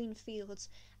Battle of the Green Fields,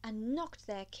 and knocked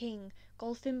their king,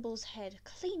 Golfimble's head,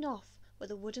 clean off with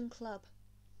a wooden club.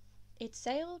 It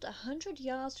sailed 100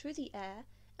 yards through the air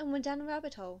and went down a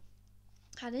rabbit hole,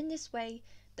 and in this way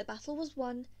the battle was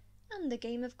won and the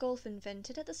game of golf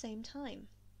invented at the same time.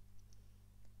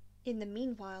 In the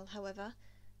meanwhile, however,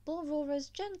 Bullroarer's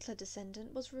gentler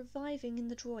descendant was reviving in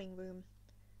the drawing-room.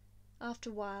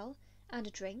 After a while, and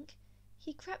a drink,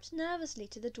 he crept nervously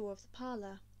to the door of the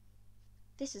parlour.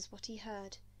 This is what he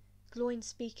heard, Gloin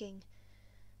speaking,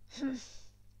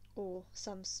 or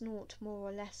some snort more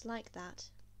or less like that.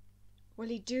 "Will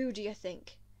he do you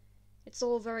think? It's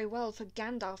all very well for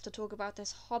Gandalf to talk about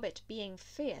this hobbit being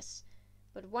fierce,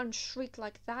 but one shriek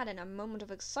like that in a moment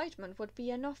of excitement would be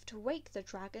enough to wake the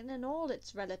dragon and all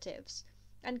its relatives,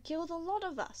 and kill the lot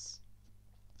of us."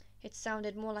 It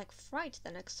sounded more like fright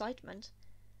than excitement.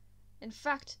 In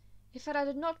fact, if it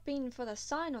had not been for the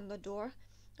sign on the door,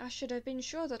 I should have been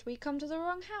sure that we come to the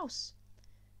wrong house.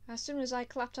 As soon as I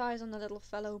clapped eyes on the little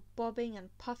fellow bobbing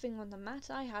and puffing on the mat,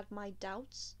 I had my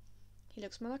doubts. He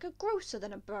looks more like a grocer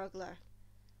than a burglar.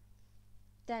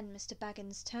 Then Mr.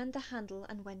 Baggins turned the handle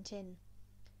and went in.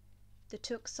 The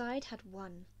Took side had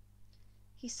won.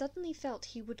 He suddenly felt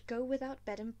he would go without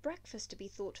bed and breakfast to be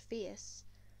thought fierce.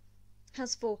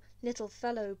 As for little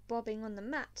fellow bobbing on the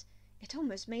mat, it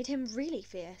almost made him really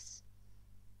fierce.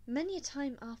 Many a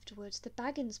time afterwards the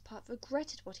Baggins part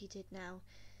regretted what he did now,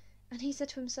 and he said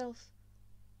to himself,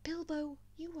 "Bilbo,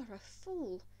 you are a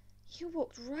fool. You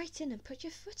walked right in and put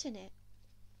your foot in it."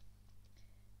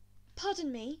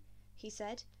 "Pardon me," he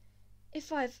said,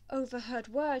 "if I've overheard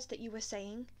words that you were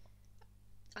saying.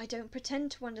 I don't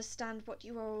pretend to understand what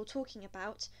you are all talking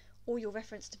about, or your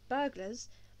reference to burglars,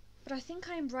 but I think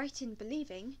I am right in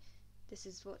believing," this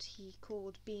is what he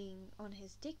called being on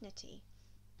his dignity,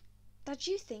 "that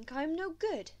you think I am no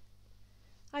good.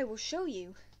 I will show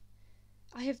you.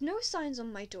 I have no signs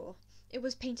on my door. It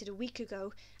was painted a week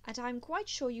ago, and I am quite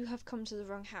sure you have come to the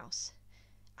wrong house.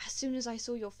 As soon as I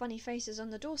saw your funny faces on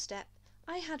the doorstep,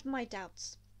 I had my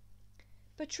doubts.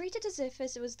 But treat it as if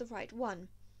it was the right one.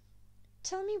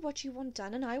 Tell me what you want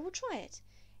done, and I will try it.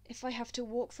 If I have to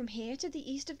walk from here to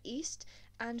the east of East,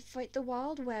 and fight the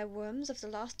wild werewolves of the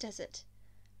last desert.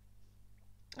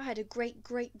 I had a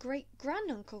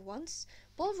great-great-great-granduncle once,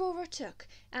 Bullroarer Took,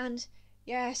 and—"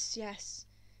 Yes, yes,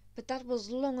 but that was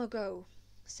long ago,"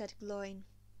 said Gloin.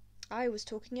 "I was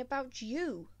talking about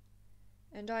you,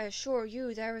 and I assure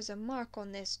you there is a mark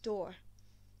on this door,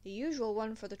 the usual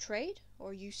one for the trade,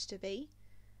 or used to be.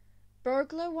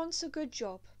 Burglar wants a good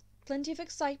job, plenty of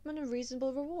excitement and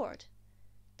reasonable reward.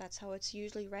 That's how it's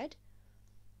usually read.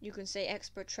 You can say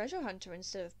expert treasure hunter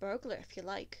instead of burglar if you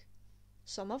like.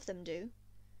 Some of them do.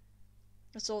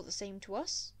 It's all the same to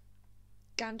us.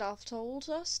 Gandalf told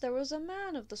us there was a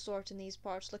man of the sort in these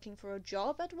parts looking for a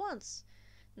job at once,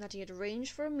 and that he had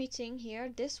arranged for a meeting here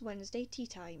this Wednesday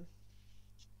tea-time."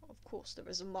 "Of course there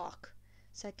is a mark,"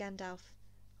 said Gandalf.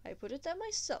 "I put it there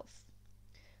myself,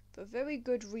 for very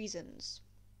good reasons.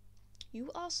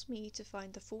 You asked me to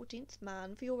find the 14th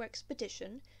man for your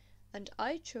expedition, and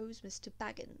I chose Mr.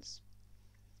 Baggins.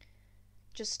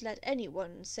 Just let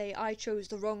anyone say I chose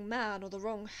the wrong man or the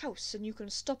wrong house, and you can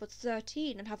stop at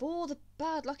 13 and have all the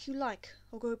bad luck you like,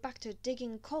 or go back to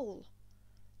digging coal."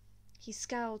 He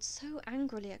scowled so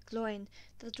angrily at Gloin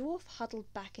that the dwarf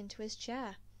huddled back into his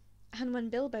chair, and when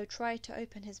Bilbo tried to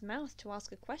open his mouth to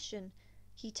ask a question,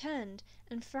 he turned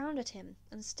and frowned at him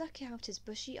and stuck out his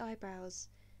bushy eyebrows,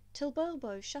 till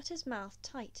Bilbo shut his mouth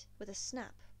tight with a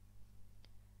snap.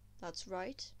 "That's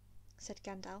right," said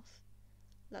Gandalf.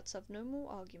 "Let's have no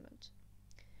more argument.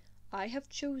 I have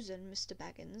chosen Mr.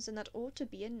 Baggins, and that ought to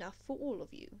be enough for all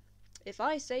of you. If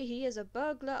I say he is a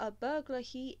burglar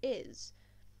he is,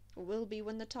 or will be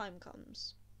when the time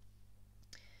comes.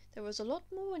 There is a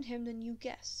lot more in him than you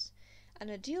guess, and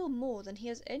a deal more than he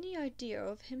has any idea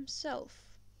of himself.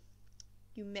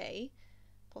 You may,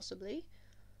 possibly,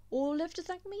 all live to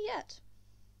thank me yet.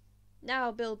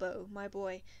 Now, Bilbo, my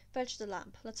boy, fetch the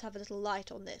lamp. Let's have a little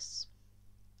light on this."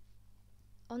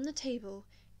 On the table,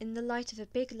 in the light of a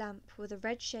big lamp with a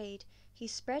red shade, he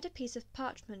spread a piece of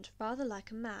parchment rather like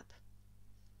a map.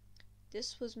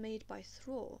 "This was made by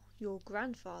Thror, your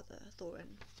grandfather,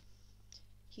 Thorin,"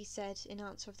 he said in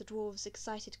answer of the dwarf's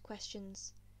excited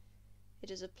questions. "It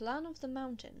is a plan of the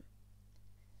mountain."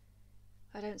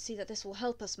 "I don't see that this will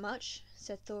help us much,"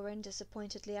 said Thorin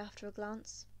disappointedly after a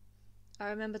glance. I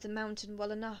remember the mountain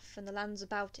well enough and the lands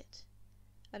about it,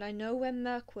 and I know where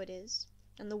Mirkwood is,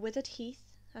 and the withered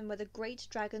heath, and where the great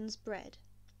dragons bred."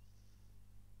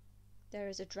 "There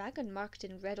is a dragon marked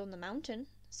in red on the mountain,"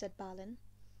 said Balin,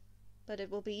 "but it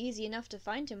will be easy enough to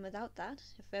find him without that,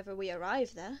 if ever we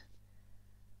arrive there."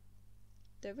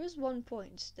 "There is one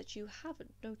point that you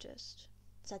haven't noticed,"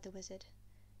 said the wizard,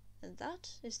 "and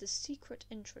that is the secret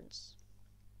entrance.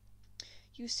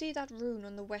 You see that rune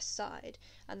on the west side,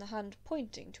 and the hand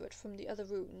pointing to it from the other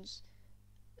runes?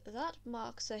 That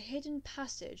marks a hidden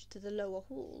passage to the lower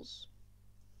halls."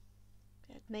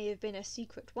 "It may have been a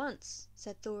secret once,"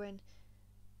 said Thorin,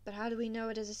 "but how do we know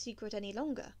it is a secret any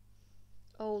longer?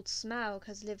 Old Smaug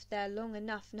has lived there long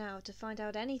enough now to find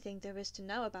out anything there is to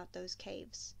know about those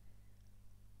caves."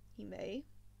 "He may,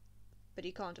 but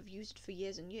he can't have used it for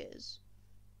years and years."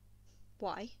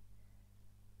 "Why?"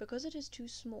 "Because it is too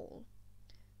small.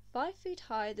 5 feet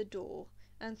high the door,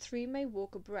 and 3 may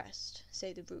walk abreast,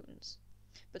 say the runes.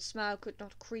 But Smaug could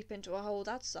not creep into a hole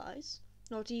that size,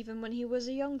 not even when he was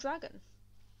a young dragon.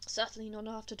 Certainly not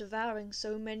after devouring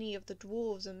so many of the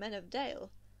dwarves and men of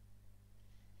Dale."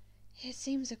 "It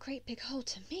seems a great big hole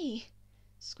to me,"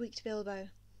 squeaked Bilbo,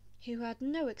 who had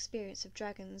no experience of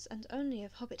dragons and only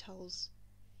of hobbit holes.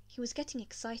 He was getting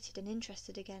excited and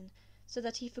interested again, so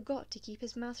that he forgot to keep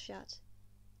his mouth shut.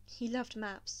 He loved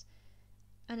maps,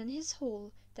 and in his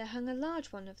hall there hung a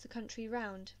large one of the country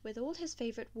round, with all his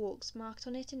favourite walks marked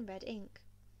on it in red ink.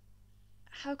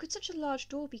 "How could such a large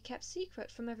door be kept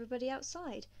secret from everybody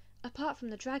outside, apart from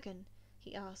the dragon?"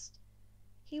 he asked.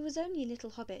 He was only a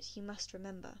little hobbit, you must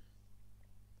remember.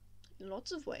 "In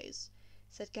lots of ways,"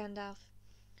 said Gandalf.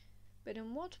 "But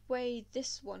in what way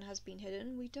this one has been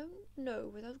hidden we don't know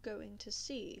without going to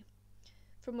see.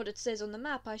 From what it says on the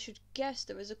map, I should guess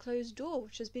there is a closed door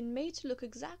which has been made to look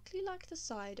exactly like the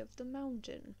side of the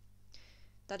mountain.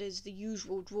 That is the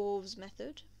usual dwarves'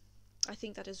 method. I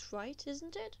think that is right,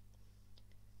 isn't it?"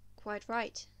 "Quite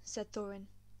right," said Thorin.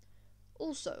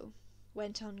 "Also,"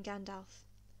 went on Gandalf,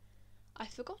 "I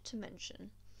forgot to mention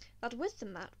that with the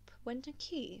map went a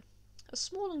key, a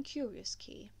small and curious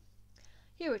key.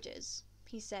 Here it is,"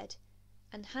 he said,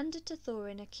 and handed to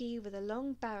Thorin a key with a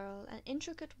long barrel and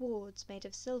intricate wards made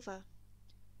of silver.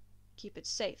 "Keep it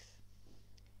safe."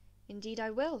 "Indeed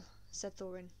I will," said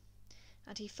Thorin,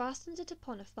 and he fastened it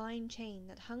upon a fine chain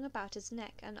that hung about his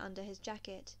neck and under his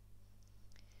jacket.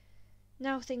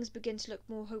 Now things begin to look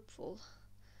more hopeful.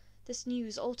 This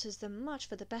news alters them much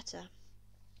for the better.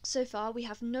 So far we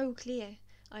have no clear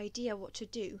idea what to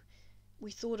do.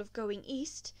 We thought of going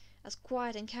east, as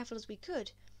quiet and careful as we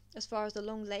could, as far as the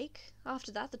Long Lake.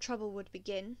 After that the trouble would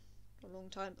begin." "A long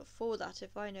time before that,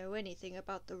 if I know anything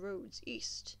about the roads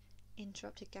east,"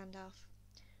 interrupted Gandalf.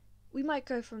 "We might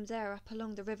go from there up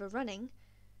along the river Running,"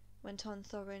 went on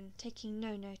Thorin, taking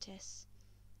no notice.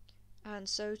 "And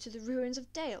so to the ruins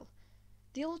of Dale,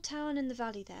 the old town in the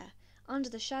valley there, under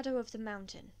the shadow of the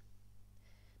mountain.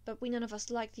 But we none of us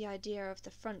like the idea of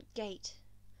the front gate.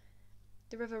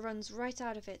 The river runs right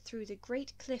out of it through the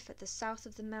great cliff at the south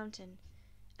of the mountain,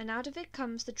 and out of it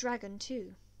comes the dragon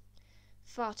too.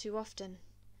 Far too often,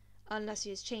 unless he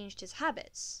has changed his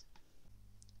habits."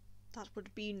 "That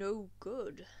would be no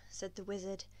good," said the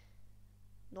wizard.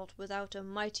 "Not without a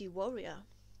mighty warrior,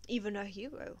 even a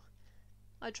hero.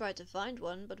 I tried to find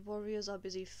one, but warriors are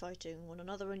busy fighting one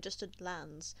another in distant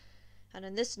lands, and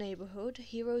in this neighborhood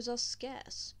heroes are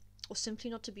scarce, or simply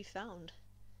not to be found.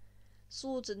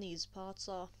 Swords in these parts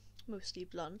are mostly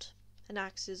blunt, and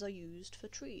axes are used for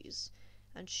trees,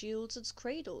 and shields as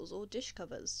cradles or dish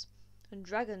covers, and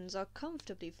dragons are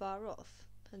comfortably far off,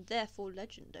 and therefore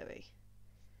legendary.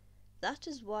 That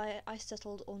is why I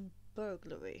settled on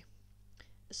burglary,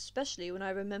 especially when I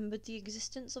remembered the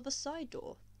existence of a side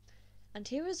door. And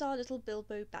here is our little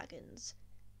Bilbo Baggins,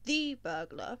 the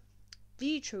burglar,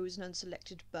 the chosen and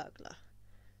selected burglar.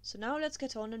 So now let's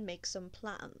get on and make some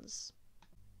plans."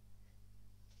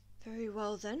 "Very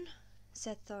well then,"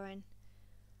 said Thorin.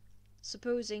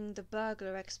 "Supposing the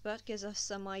burglar expert gives us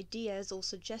some ideas or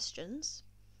suggestions."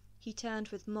 He turned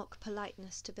with mock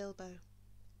politeness to Bilbo.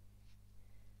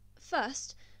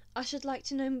 "First, I should like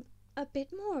to know a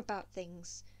bit more about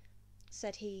things,"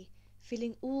 said he,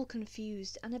 feeling all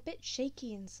confused and a bit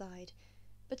shaky inside,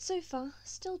 but so far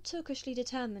still tookishly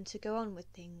determined to go on with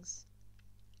things.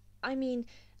 "I mean,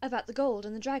 about the gold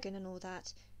and the dragon and all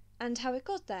that, and how it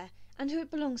got there, and who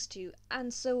it belongs to,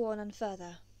 and so on and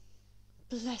further."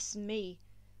 "Bless me,"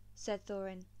 said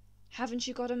Thorin, "haven't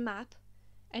you got a map?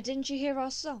 And didn't you hear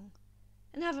our song?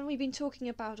 And haven't we been talking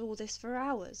about all this for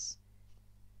hours?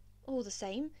 All the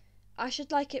same, I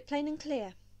should like it plain and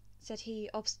clear," said he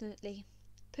obstinately,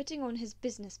 putting on his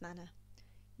business manner.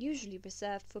 usually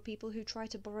reserved for people who try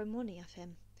to borrow money of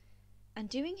him, and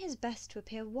doing his best to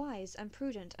appear wise and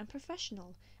prudent and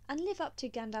professional and live up to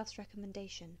Gandalf's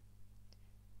recommendation.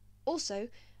 Also,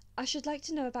 I should like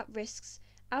to know about risks,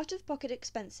 out-of-pocket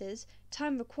expenses,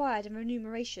 time required and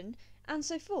remuneration, and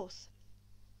so forth.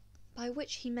 By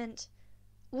which he meant,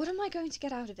 what am I going to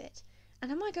get out of it,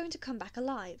 and am I going to come back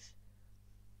alive?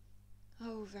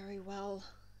 "Oh, very well,"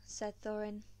 said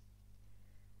Thorin.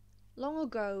 "Long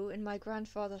ago, in my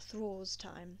grandfather Thror's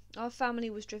time, our family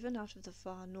was driven out of the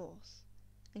far north,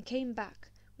 and came back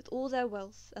with all their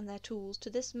wealth and their tools to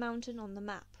this mountain on the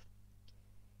map.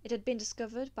 It had been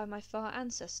discovered by my far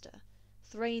ancestor,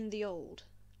 Thrain the Old.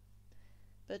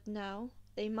 But now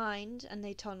they mined and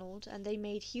they tunnelled and they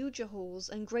made huger halls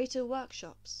and greater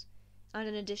workshops, and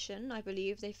in addition I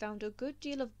believe they found a good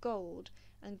deal of gold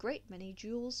and great many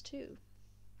jewels too.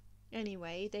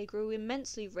 Anyway, they grew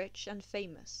immensely rich and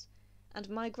famous, and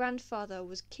my grandfather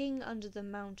was king under the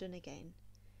mountain again,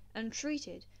 and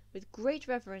treated with great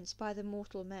reverence by the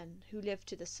mortal men who lived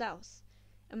to the south,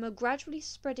 and were gradually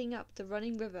spreading up the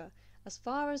running river as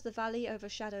far as the valley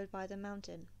overshadowed by the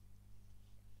mountain.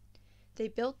 They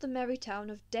built the merry town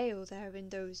of Dale there in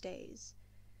those days.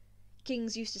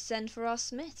 Kings used to send for our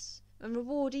smiths, and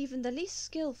reward even the least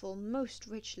skilful most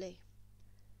richly.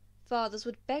 Fathers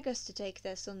would beg us to take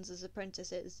their sons as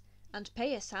apprentices, and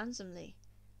pay us handsomely,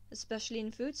 especially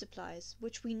in food supplies,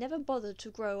 which we never bothered to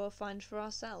grow or find for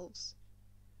ourselves.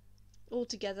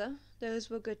 Altogether, those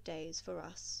were good days for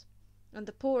us, and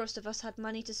the poorest of us had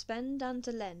money to spend and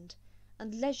to lend,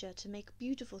 and leisure to make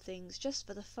beautiful things just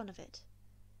for the fun of it,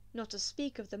 not to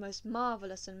speak of the most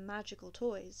marvellous and magical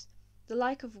toys, the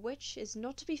like of which is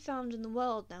not to be found in the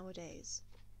world nowadays.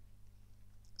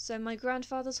 So my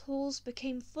grandfather's halls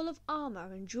became full of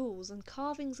armour and jewels and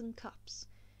carvings and cups,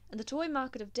 and the toy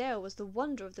market of Dale was the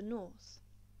wonder of the north.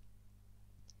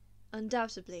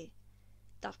 Undoubtedly,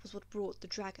 that was what brought the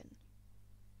dragon.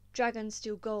 Dragons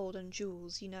steal gold and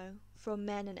jewels, you know, from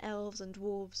men and elves and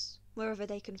dwarves, wherever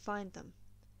they can find them,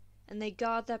 and they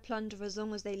guard their plunder as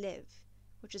long as they live,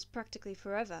 which is practically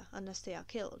forever unless they are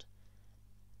killed,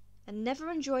 and never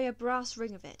enjoy a brass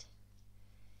ring of it.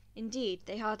 Indeed,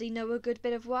 they hardly know a good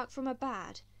bit of work from a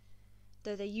bad,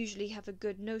 though they usually have a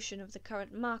good notion of the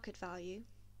current market value,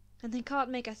 and they can't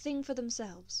make a thing for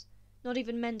themselves, not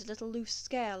even mend a little loose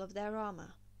scale of their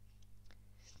armour.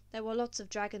 There were lots of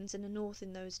dragons in the north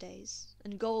in those days,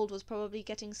 and gold was probably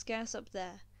getting scarce up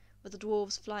there, with the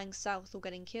dwarves flying south or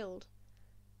getting killed,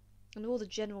 and all the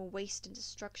general waste and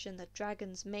destruction that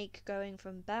dragons make going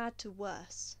from bad to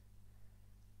worse.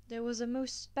 There was a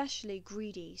most specially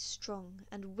greedy, strong,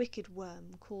 and wicked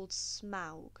worm called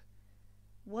Smaug.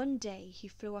 One day he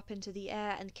flew up into the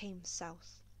air and came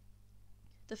south.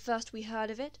 The first we heard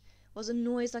of it was a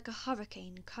noise like a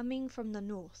hurricane coming from the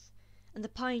north, and the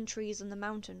pine trees on the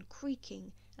mountain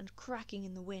creaking and cracking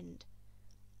in the wind.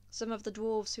 Some of the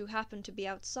dwarves who happened to be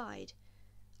outside,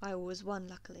 I was one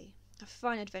luckily, a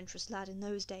fine adventurous lad in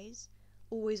those days,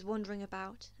 always wandering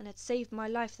about, and had saved my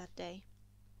life that day.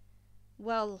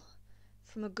 Well,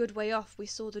 from a good way off we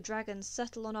saw the dragon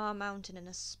settle on our mountain in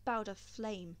a spout of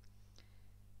flame.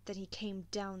 Then he came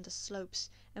down the slopes,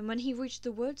 and when he reached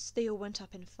the woods they all went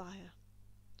up in fire.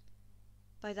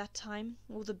 By that time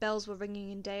all the bells were ringing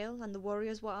in Dale, and the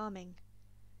warriors were arming.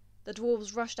 The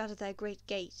dwarves rushed out of their great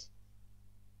gate,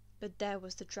 but there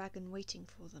was the dragon waiting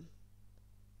for them.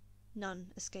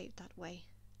 None escaped that way.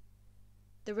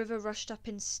 The river rushed up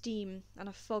in steam, and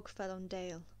a fog fell on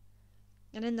Dale,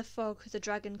 and in the fog the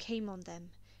dragon came on them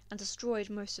and destroyed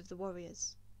most of the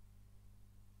warriors.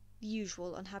 The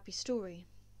usual unhappy story.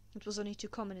 It was only too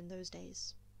common in those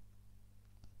days.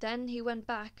 Then he went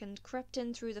back and crept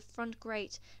in through the front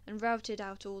grate and routed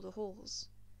out all the halls,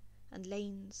 and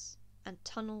lanes, and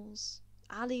tunnels,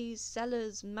 alleys,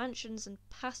 cellars, mansions, and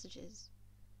passages.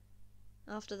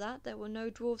 After that there were no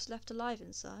dwarfs left alive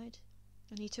inside,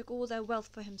 and he took all their wealth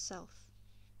for himself.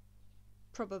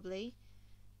 Probably,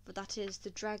 for that is the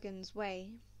dragon's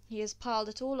way, he has piled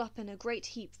it all up in a great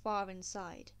heap far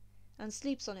inside, and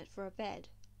sleeps on it for a bed.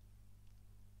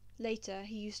 Later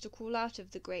he used to crawl out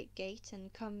of the great gate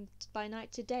and come by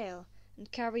night to Dale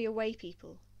and carry away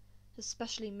people,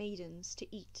 especially maidens,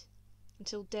 to eat,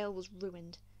 until Dale was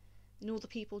ruined, and all the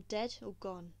people dead or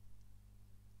gone.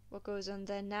 What goes on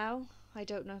there now, I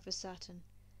don't know for certain,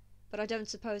 but I don't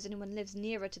suppose anyone lives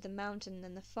nearer to the mountain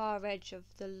than the far edge of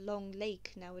the long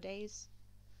lake nowadays.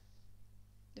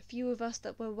 The few of us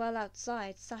that were well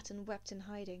outside sat and wept in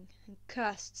hiding, and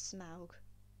cursed Smaug.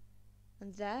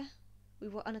 And there we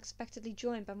were unexpectedly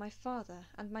joined by my father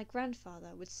and my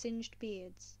grandfather with singed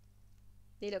beards.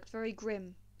 They looked very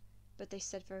grim, but they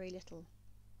said very little.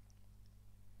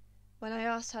 When I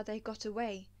asked how they got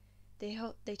away,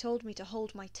 they told me to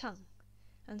hold my tongue,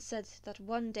 and said that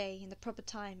one day in the proper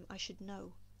time I should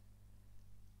know.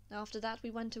 After that we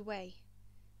went away,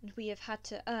 and we have had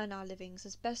to earn our livings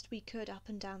as best we could up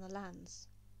and down the lands,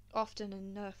 often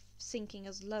enough sinking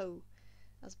as low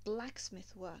as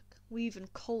blacksmith work, or even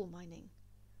coal mining.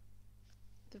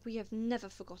 But we have never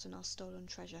forgotten our stolen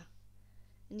treasure,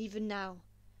 and even now,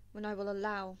 when I will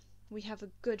allow we have a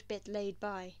good bit laid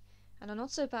by, and are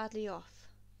not so badly off.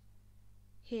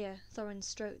 Here Thorin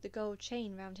stroked the gold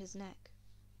chain round his neck.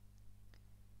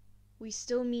 We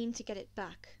still mean to get it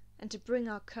back, and to bring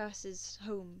our curses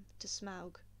home to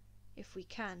Smaug, if we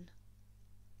can.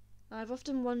 I have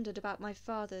often wondered about my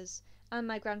father's and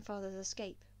my grandfather's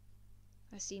escape.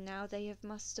 I see now they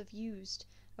must have used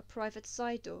a private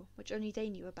side door which only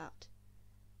they knew about.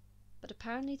 But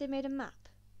apparently they made a map,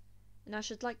 and I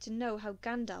should like to know how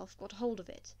Gandalf got hold of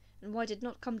it, and why it did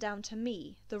not come down to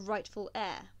me, the rightful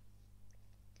heir.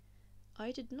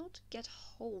 I did not get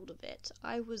hold of it,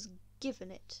 I was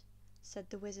given it, said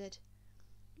the wizard.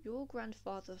 Your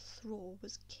grandfather Thrall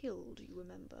was killed, you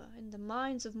remember, in the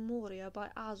mines of Moria by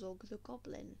Azog the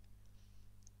goblin.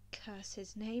 Curse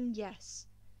his name, yes,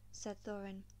 said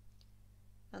Thorin.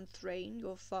 And Thrain,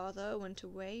 your father, went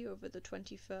away over the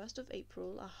 21st of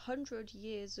April 100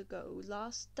 years ago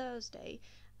last Thursday,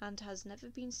 and has never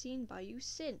been seen by you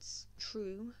since.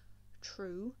 True,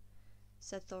 true,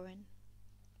 said Thorin.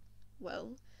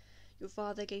 Well, your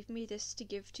father gave me this to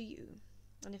give to you,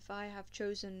 and if I have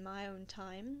chosen my own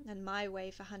time and my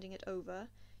way for handing it over,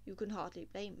 you can hardly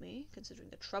blame me, considering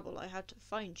the trouble I had to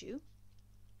find you.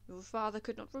 Your father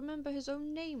could not remember his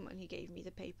own name when he gave me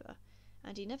the paper,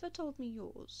 and he never told me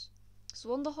yours,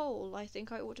 so on the whole I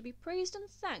think I ought to be praised and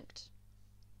thanked.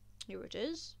 Here it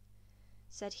is,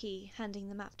 said he, handing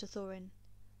the map to Thorin.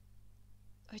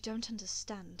 I don't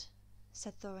understand,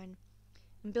 said Thorin,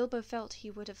 and Bilbo felt he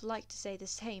would have liked to say the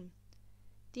same.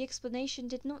 The explanation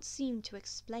did not seem to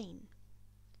explain.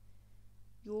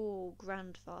 Your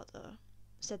grandfather,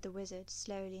 said the wizard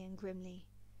slowly and grimly,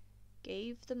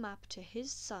 gave the map to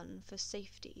his son for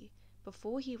safety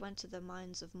before he went to the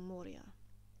mines of Moria.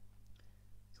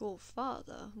 Your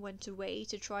father went away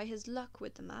to try his luck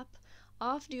with the map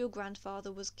after your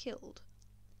grandfather was killed,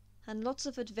 and lots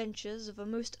of adventures of a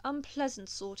most unpleasant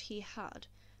sort he had,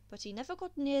 but he never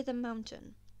got near the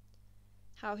mountain.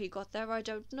 How he got there I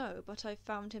don't know, but I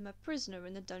found him a prisoner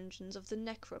in the dungeons of the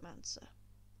necromancer.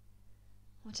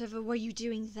 Whatever were you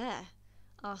doing there?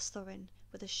 Asked Thorin,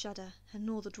 with a shudder, and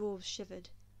all the dwarves shivered.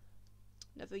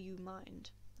 Never you mind.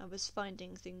 I was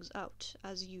finding things out,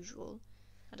 as usual,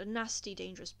 and a nasty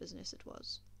dangerous business it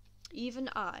was. Even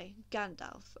I,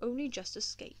 Gandalf, only just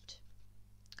escaped.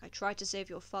 I tried to save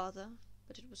your father,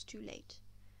 but it was too late.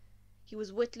 He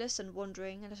was witless and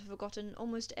wandering, and had forgotten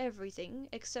almost everything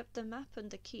except the map and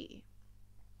the key.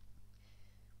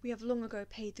 We have long ago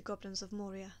paid the goblins of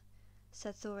Moria,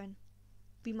 said Thorin.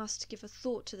 We must give a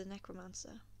thought to the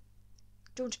necromancer.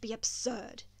 Don't be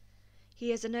absurd.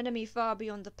 He is an enemy far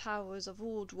beyond the powers of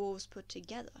all dwarves put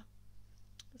together.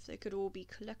 If they could all be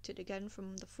collected again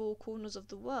from the four corners of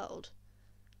the world.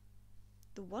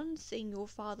 The one thing your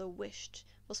father wished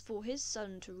was for his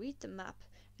son to read the map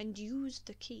and use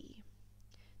the key.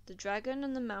 The dragon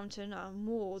and the mountain are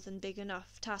more than big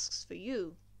enough tasks for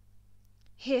you.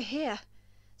 Hear, hear,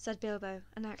 said Bilbo,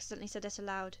 and accidentally said it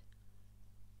aloud.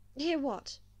 Hear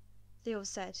what? They all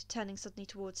said, turning suddenly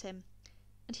towards him,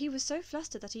 and he was so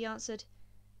flustered that he answered,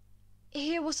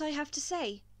 Hear what I have to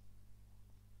say.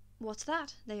 What's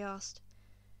that? They asked.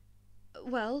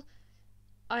 Well,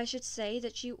 I should say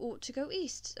that you ought to go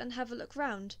east and have a look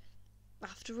round.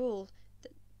 After all,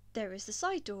 there is the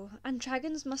side door, and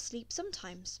dragons must sleep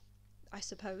sometimes, I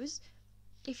suppose.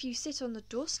 If you sit on the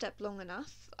doorstep long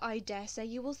enough, I dare say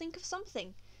you will think of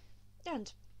something.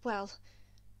 And, well,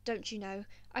 don't you know,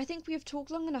 I think we have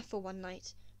talked long enough for one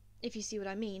night, if you see what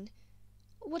I mean.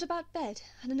 What about bed,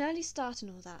 and an early start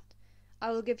and all that?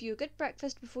 I will give you a good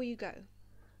breakfast before you go.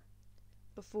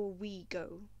 Before we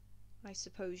go, I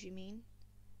suppose you mean,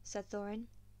 said Thorin.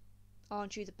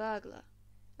 Aren't you the burglar?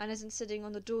 And isn't sitting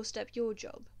on the doorstep your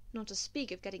job, not to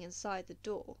speak of getting inside the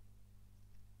door?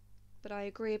 But I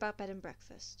agree about bed and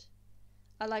breakfast.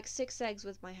 I like 6 eggs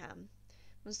with my ham,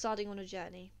 when starting on a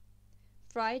journey.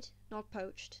 Fried, not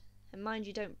poached, and mind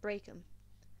you don't break 'em.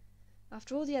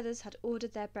 After all the others had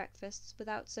ordered their breakfasts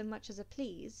without so much as a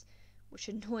please, which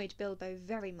annoyed Bilbo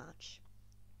very much,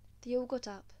 they all got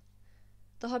up.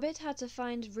 The Hobbit had to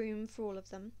find room for all of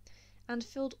them, and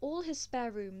filled all his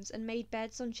spare rooms and made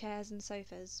beds on chairs and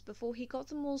sofas before he got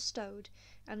them all stowed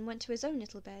and went to his own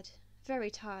little bed,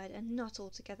 very tired and not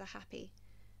altogether happy.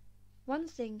 One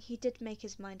thing he did make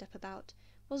his mind up about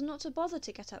was not to bother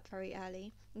to get up very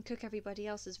early and cook everybody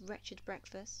else's wretched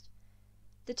breakfast.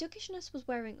 The tookishness was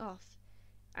wearing off,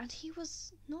 and he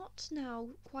was not now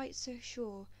quite so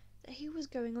sure that he was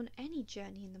going on any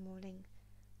journey in the morning.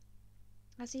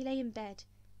 As he lay in bed,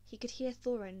 he could hear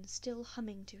Thorin still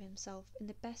humming to himself in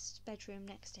the best bedroom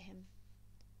next to him.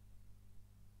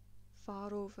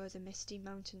 Far over the misty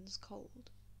mountains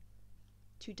cold,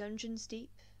 to dungeons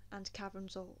deep and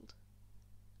caverns old,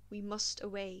 we must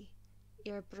away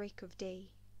ere break of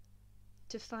day,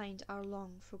 to find our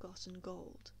long-forgotten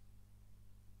gold.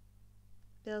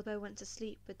 Bilbo went to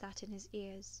sleep with that in his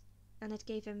ears, and it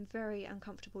gave him very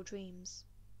uncomfortable dreams.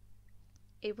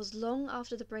 It was long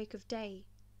after the break of day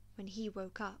when he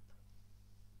woke up.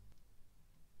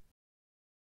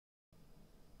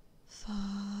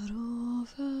 Far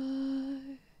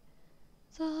over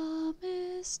the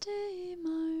misty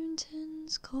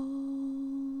mountains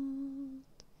cold,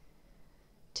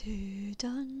 to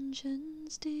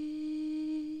dungeons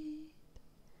deep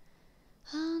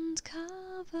and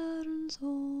caverns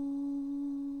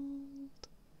old,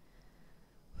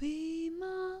 we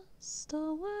must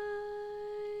away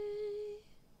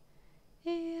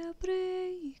ere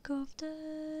break of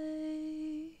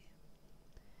day,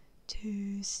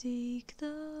 to seek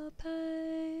the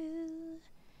pale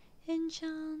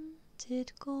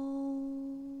enchanted gold.